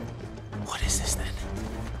dragoons. What is this then?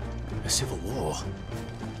 A civil war?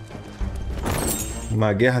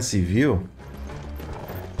 Uma guerra civil?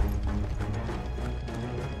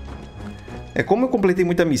 É, como eu completei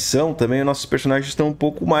muita missão também, nossos personagens estão um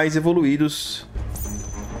pouco mais evoluídos,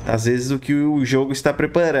 às vezes, do que o jogo está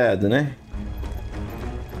preparado, né?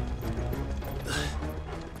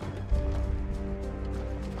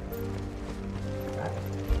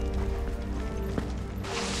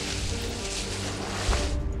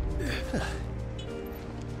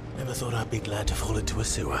 Never thought I'd be glad to fall into a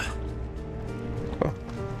sewer.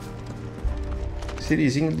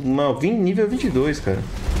 Serizinho, nível 22, cara.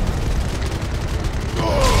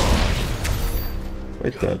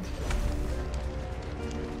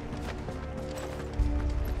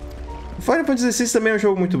 Final Fantasy XVI também é um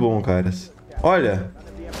jogo muito bom, caras. Olha.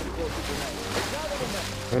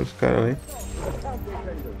 Olha os caras aí.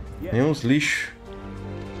 Tem uns lixos.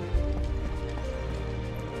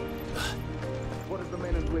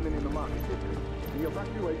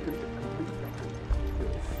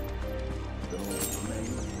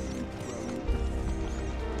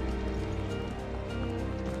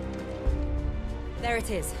 There it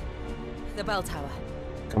is. The bell tower.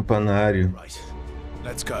 Campanário.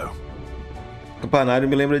 Let's go. Campanário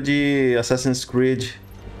me lembra de Assassin's Creed.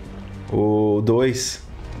 O 2.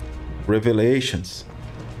 Revelations.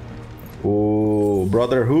 O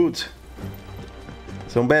Brotherhood.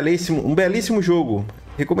 São um belíssimo jogo.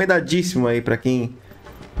 Recomendadíssimo aí pra quem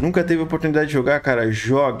nunca teve a oportunidade de jogar, cara.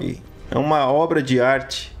 Jogue. É uma obra de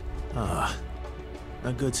arte. Ah, a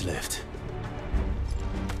goods lift.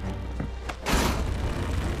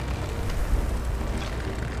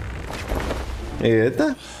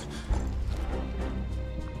 Eita.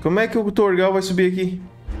 Como é que o Torgal vai subir aqui?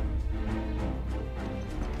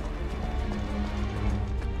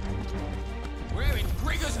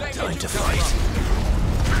 Time to fight.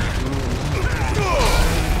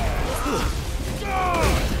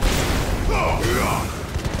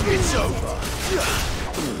 It's over.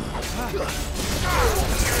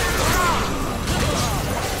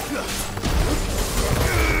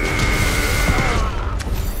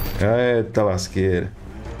 Eita lasqueira.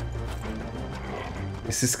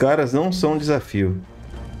 Esses caras não são um desafio.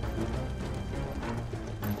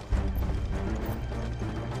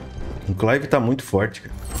 O Clive tá muito forte,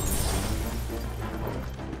 cara.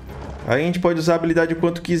 Aí a gente pode usar a habilidade o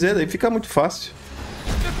quanto quiser, daí fica muito fácil.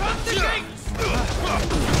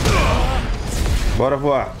 Bora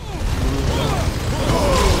voar.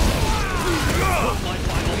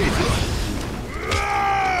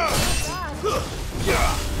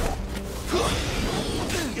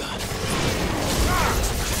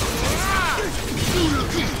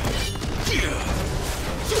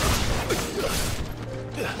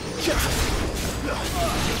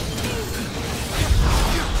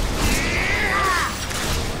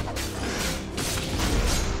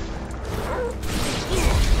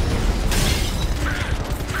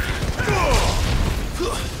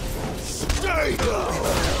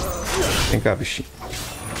 Vem cá, bichinho.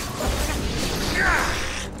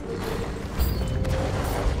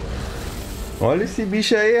 Olha esse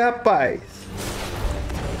bicho aí, rapaz.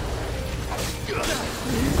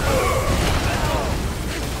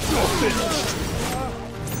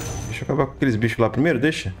 Deixa eu acabar com aqueles bichos lá primeiro,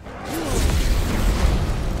 deixa.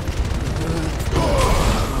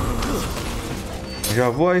 Já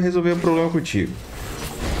vou aí resolver o problema contigo.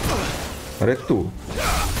 Agora é tu.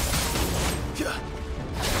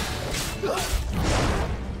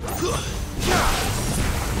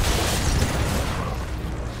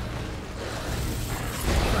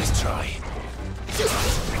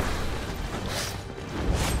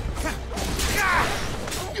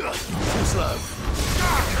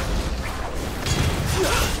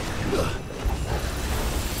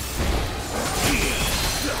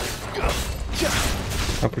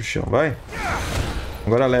 Vai pro chão, vai.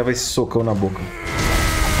 Agora leva esse socão na boca.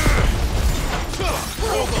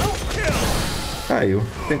 Caiu,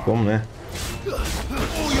 não tem como, né?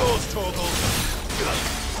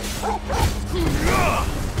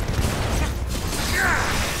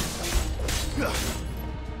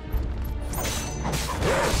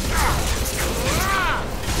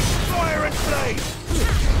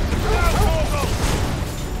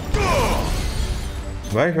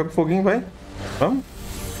 Vai, joga o foguinho, vai. Vamos.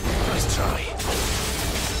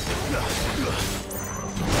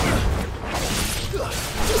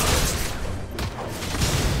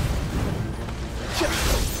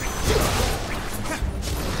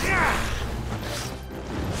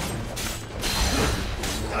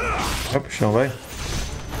 Vai pro chão, vai.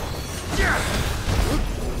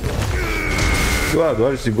 Eu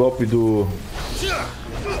adoro esse golpe do...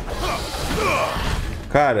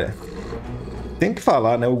 Cara, tem que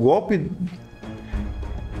falar, né? O golpe...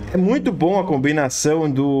 É muito bom a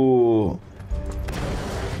combinação dos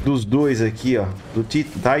dois aqui, ó. Do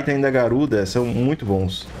Titan e da Garuda. São muito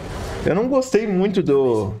bons. Eu não gostei muito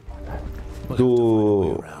do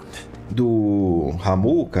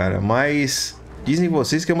Ramu, cara, mas... Dizem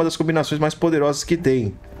vocês que é uma das combinações mais poderosas que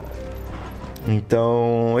tem.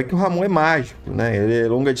 Então, é que o Ramu é mágico, né? Ele é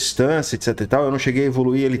longa distância, etc e tal. Eu não cheguei a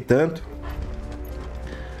evoluir ele tanto.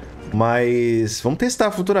 Mas vamos testar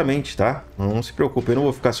futuramente, tá? Não se preocupe, eu não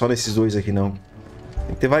vou ficar só nesses dois aqui, não.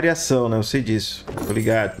 Tem que ter variação, né? Eu sei disso. Tô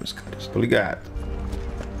ligado, meus caras. Tô ligado.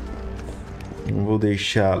 Não vou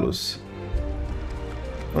deixá-los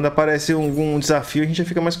Quando aparece algum desafio, a gente já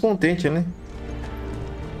fica mais contente, né?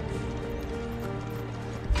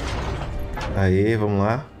 Aí, vamos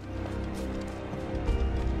lá.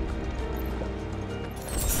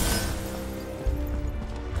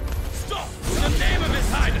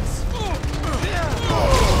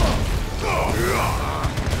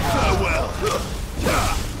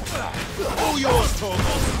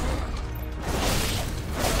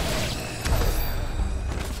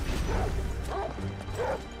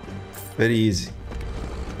 Very easy.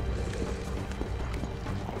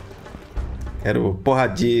 Quero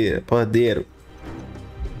porradeiro.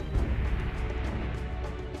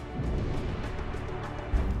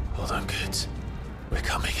 Hold on, kids. We're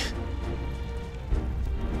coming.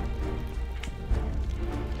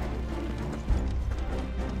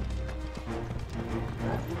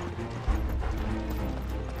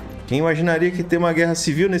 Quem imaginaria que tem uma guerra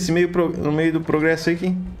civil nesse no meio do progresso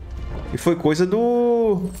aqui? E foi coisa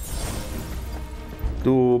do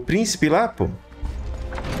príncipe lá, pô.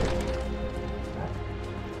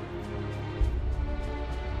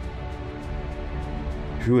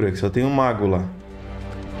 Jura que só tem um mago lá.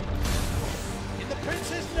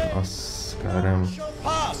 Nossa, caramba.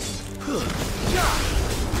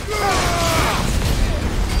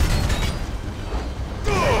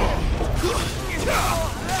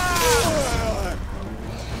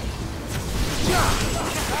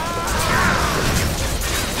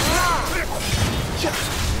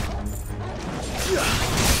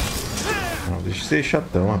 Não, deixa de ser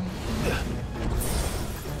chatão, ó.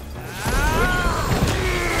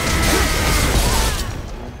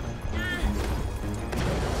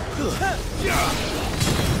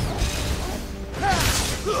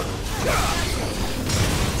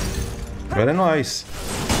 Agora é nóis.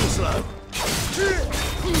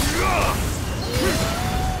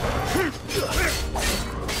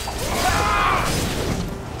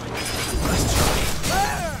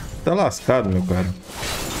 Tá lascado, meu cara.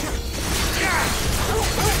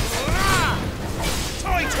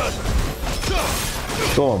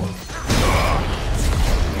 Toma.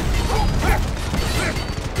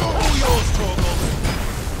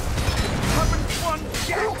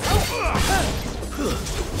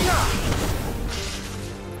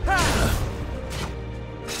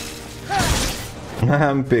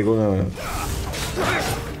 Ah, me pegou, não.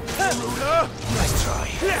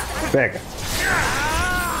 Pega.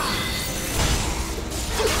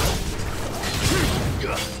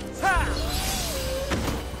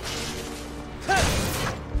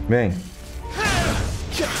 Vem.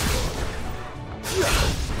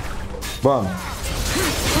 Vamos.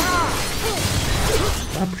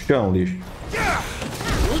 Vai pro chão, lixo.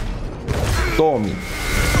 Tome.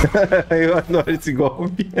 Eu adoro esse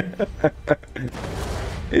golpe.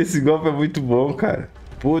 Esse golpe é muito bom, cara.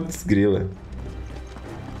 Putz, grila.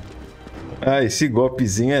 Ah, esse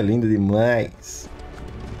golpezinho é lindo demais.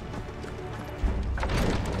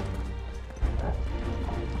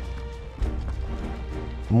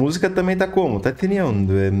 A música também tá como? Tá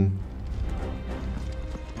teniendo.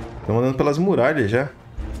 Estão andando pelas muralhas já.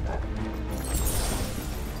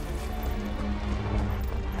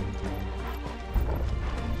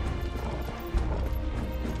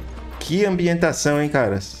 Que ambientação, hein,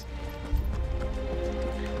 caras?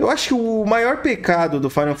 Eu acho que o maior pecado do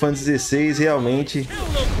Final Fantasy XVI, realmente,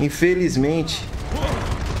 infelizmente,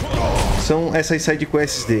 são essas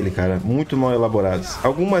sidequests dele, cara. Muito mal elaboradas.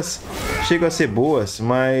 Algumas chegam a ser boas,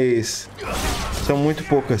 mas são muito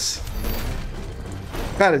poucas.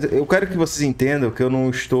 Cara, eu quero que vocês entendam que eu não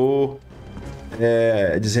estou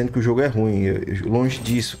dizendo que o jogo é ruim. Longe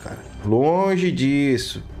disso, cara. Longe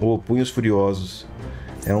disso. Ô, Punhos Furiosos.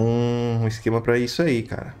 É um esquema pra isso aí,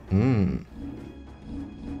 cara.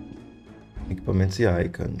 Equipamentos e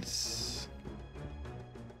icons.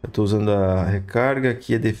 Eu tô usando a recarga,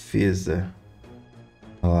 aqui a defesa.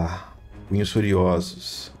 Olha lá. Punhos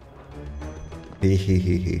Furiosos.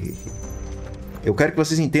 Eu quero que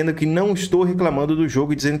vocês entendam que não estou reclamando do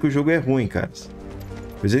jogo e dizendo que o jogo é ruim, cara.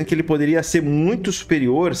 Estou dizendo que ele poderia ser muito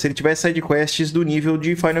superior se ele tivesse sidequests do nível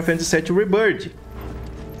de Final Fantasy VII Rebirth.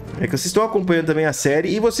 É que vocês estão acompanhando também a série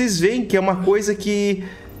e vocês veem que é uma coisa que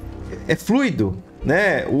é fluido,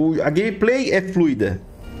 né? A gameplay é fluida.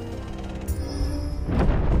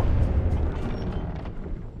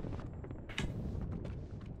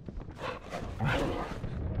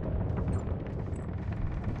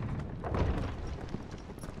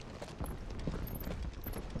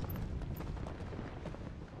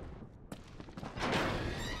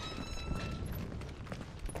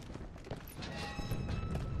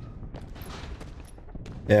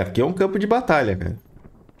 Aqui é um campo de batalha, cara.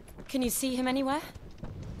 Can you see him anywhere?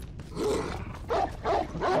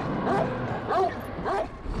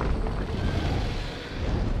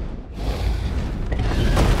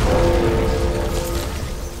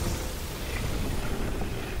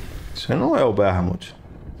 Isso não é o Bahamut.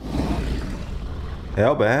 É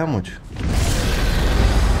o Bahamut.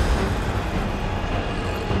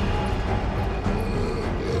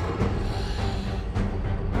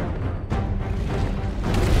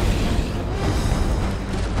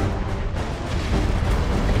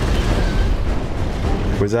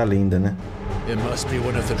 Coisa linda, né? It must be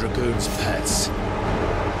one of the Dragoon's pets.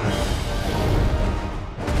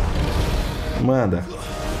 Manda.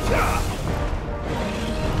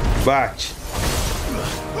 Bate.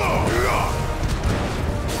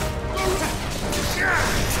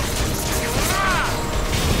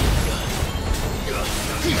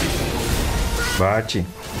 Bate.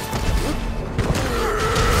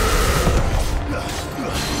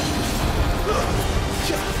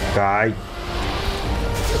 Cai.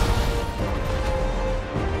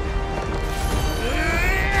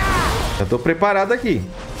 Já tô preparado aqui.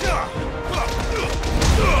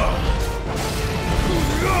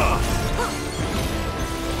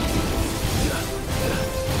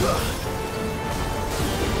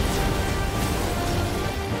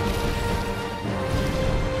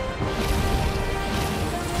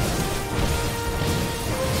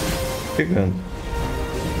 Pegando.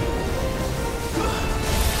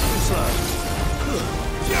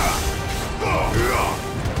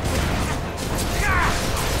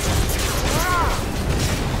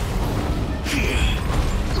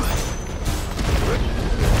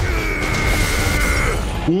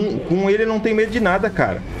 Com ele não tem medo de nada,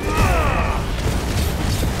 cara.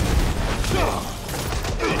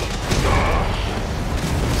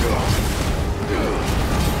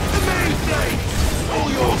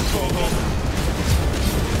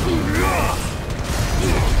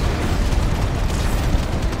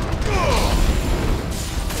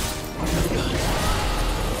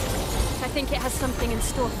 I think it has something in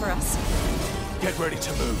store for us. Get ready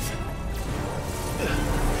to move.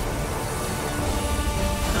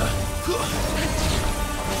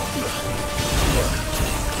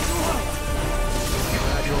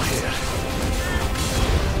 Glad you're here.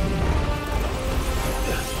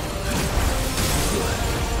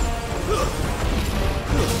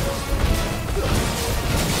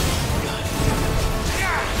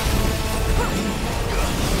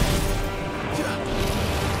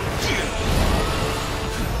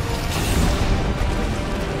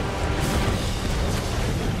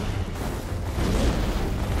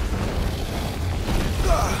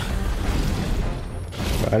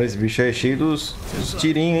 Cara, esse bicho é cheio dos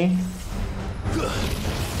tirinhos, hein?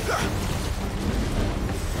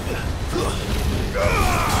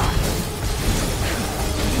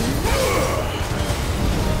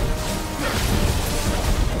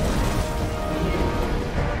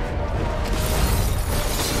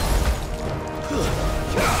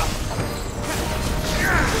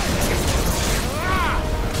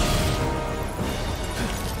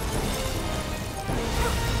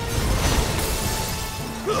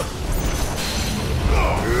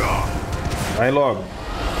 Vai logo.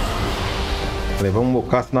 Levamos um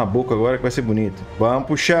bocaço na boca agora que vai ser bonito. Vamos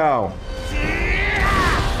pro chão.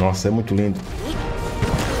 Nossa, é muito lindo.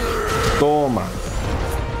 Toma.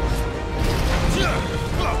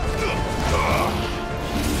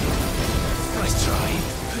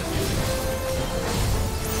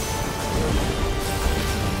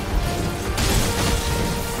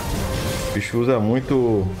 O bicho usa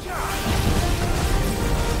muito...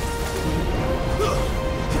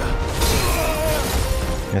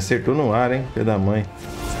 Me acertou no ar, hein? Pé da mãe.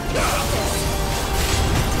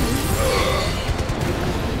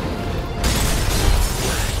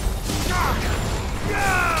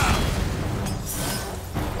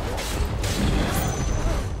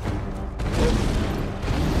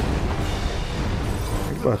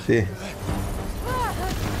 Tem que bater.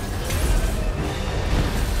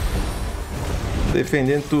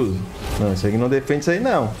 Defendendo tudo. Não, isso aqui não defende isso aí,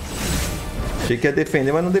 não. Achei que ia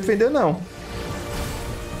defender, mas não defendeu, não.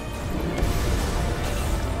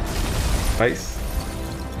 Faz.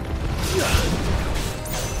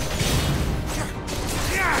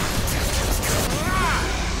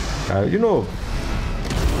 Caiu de novo.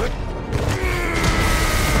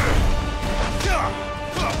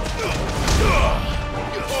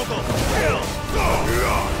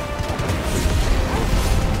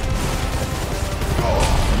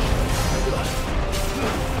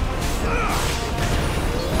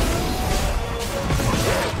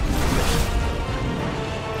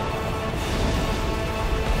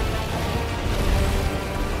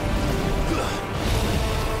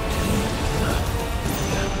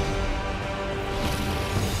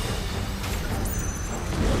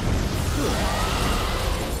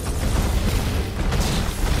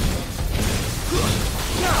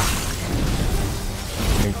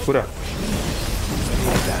 curar.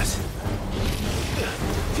 Acho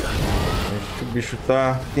que o bicho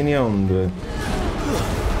tá pineando.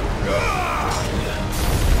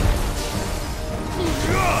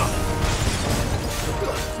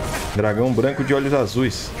 Dragão branco de olhos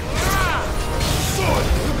azuis.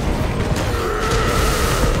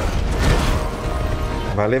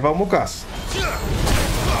 Vai levar o Mucaço.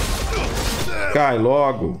 Cai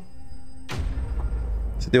logo.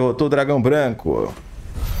 Você derrotou o dragão branco.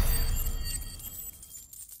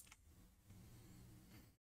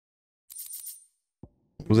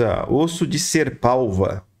 Usa osso de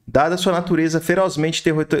serpalva. Dada sua natureza ferozmente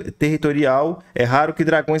territorial, é raro que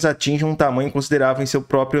dragões atinjam um tamanho considerável em seu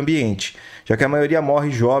próprio ambiente, já que a maioria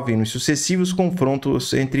morre jovem nos sucessivos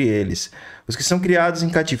confrontos entre eles. Os que são criados em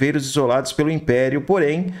cativeiros isolados pelo Império,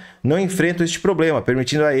 porém, não enfrentam este problema,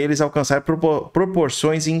 permitindo a eles alcançar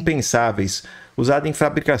proporções impensáveis, usado em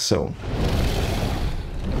fabricação.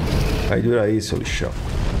 Vai durar aí, seu lixão.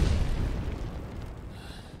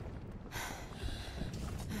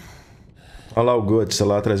 Olha lá o Guts,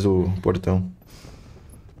 lá atrás do portão.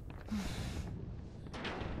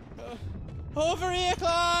 Over here,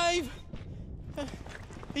 Clive!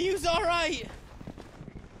 Are you alright?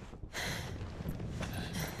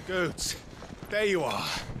 Goats, there you are.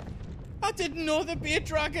 I didn't know there'd be a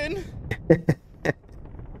dragon.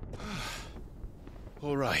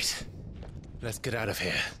 All right, let's get out of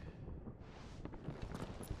here.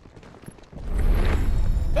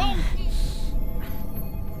 Oh!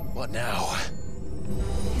 What now?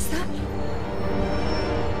 Is that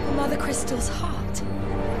Mother Crystal's heart?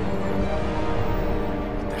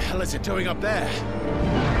 What the hell is it doing up there?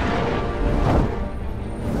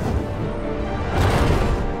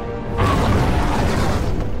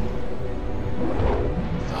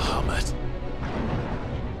 Bahamut.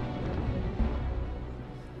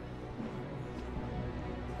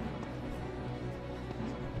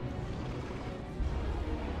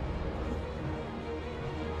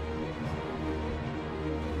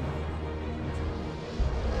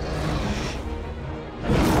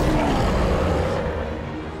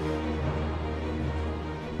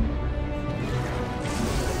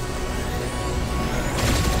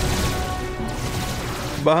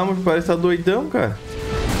 Bahamut parece estar doidão, cara.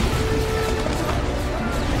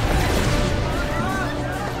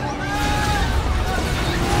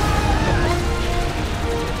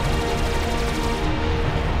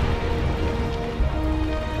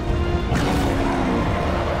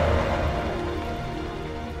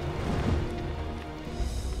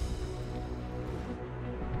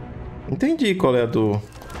 Entendi qual é a do...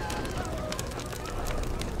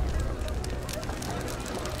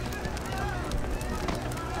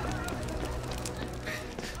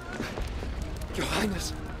 Your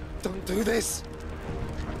Highness, don't do this.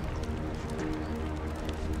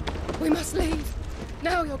 We must leave.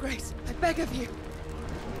 Now, Your Grace. I beg of you.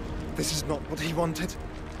 This is not what he wanted.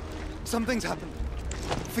 Something's happened.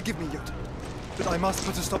 Forgive me, Yoda, but I must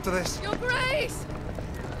put a stop to this. Your Grace!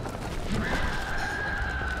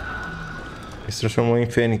 Ele se transformou em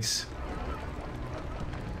Fênix.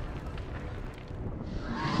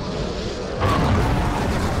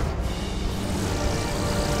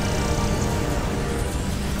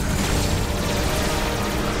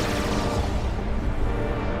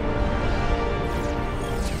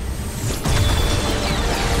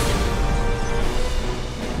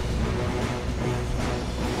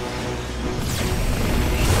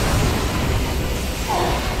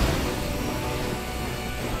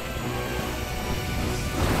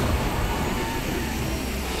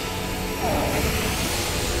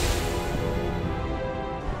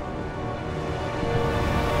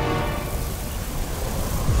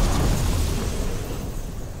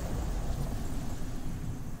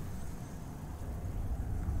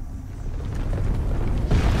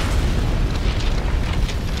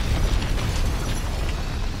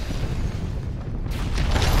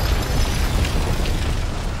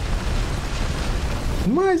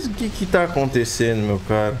 Mas o que tá acontecendo, meu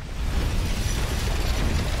cara?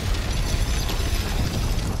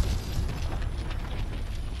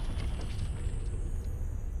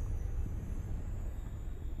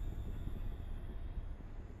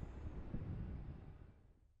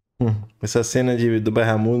 Essa cena do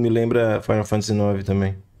Bahamut me lembra Final Fantasy IX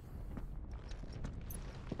também.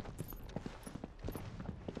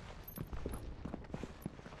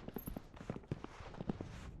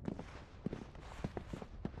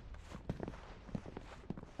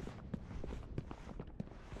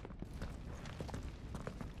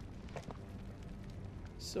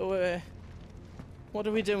 So, what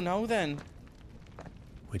do we do now then?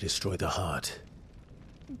 We destroy the heart.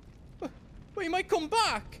 But he might come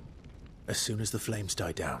back. As soon as the flames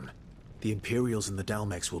die down, the Imperials and the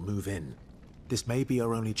Dalmex will move in. This may be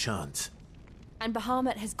our only chance. And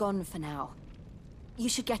Bahamut has gone for now. You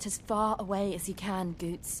should get as far away as you can,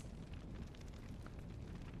 Goots.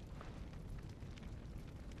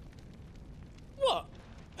 What?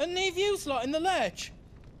 And leave you lot in the lurch?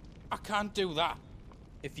 I can't do that.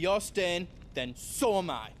 If you're staying, then so am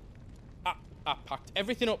I. I packed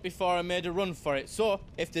everything up before I made a run for it, so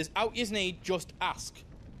if there's out you need, just ask.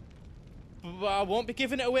 But I won't be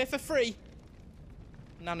giving it away for free.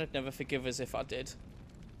 Nan'd never forgive us if I did.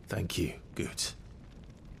 Thank you, Goots.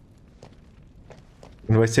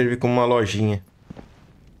 Vai servir como uma lojinha.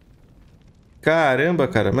 Caramba,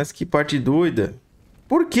 cara, mas que parte doida.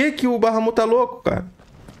 Por que que o Bahamut tá louco, cara?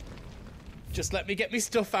 Just let me get me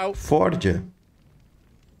stuff out. Forja.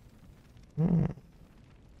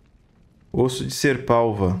 Osso de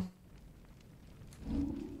serpalva.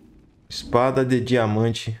 Espada de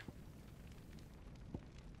diamante.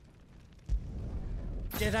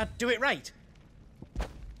 Did I do it right?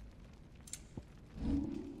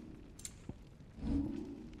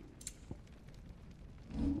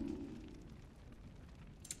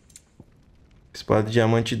 Espada de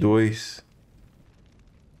diamante 2.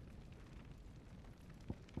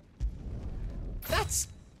 That's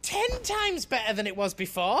 10 times better than it was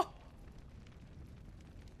before.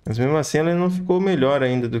 Mas mesmo assim ela não ficou melhor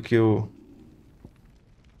ainda do que o...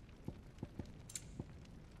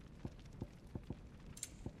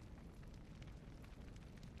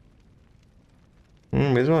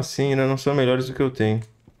 mesmo assim ainda não são melhores do que eu tenho.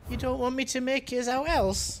 You don't want me to make yours out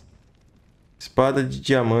else? Espada de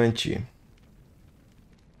diamante.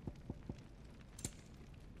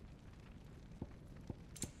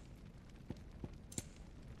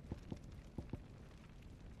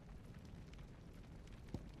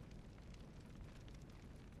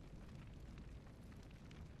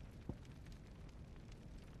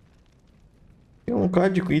 Tem um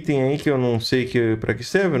bocado de item aí que eu não sei pra que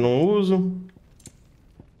serve, eu não uso.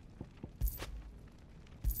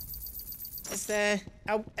 Is there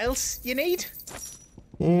else you need?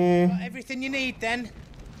 Got everything you need then.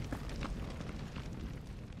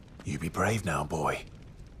 You be brave now, boy.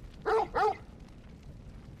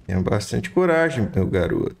 Tenha bastante coragem, meu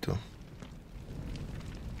garoto.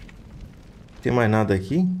 Tem mais nada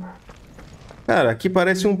aqui? Cara, aqui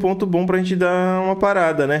parece um ponto bom pra gente dar uma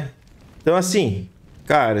parada, né? Então assim,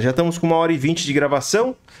 cara, já estamos com 1h20 de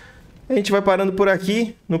gravação. A gente vai parando por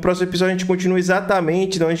aqui. No próximo episódio a gente continua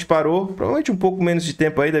exatamente de onde a gente parou. Provavelmente um pouco menos de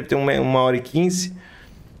tempo aí, deve ter 1h15.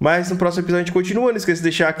 Mas no próximo episódio a gente continua. Não esqueça de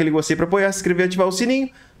deixar aquele gostei para apoiar, se inscrever e ativar o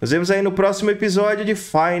sininho. Nos vemos aí no próximo episódio de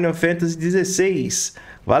Final Fantasy XVI.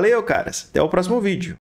 Valeu, caras. Até o próximo vídeo.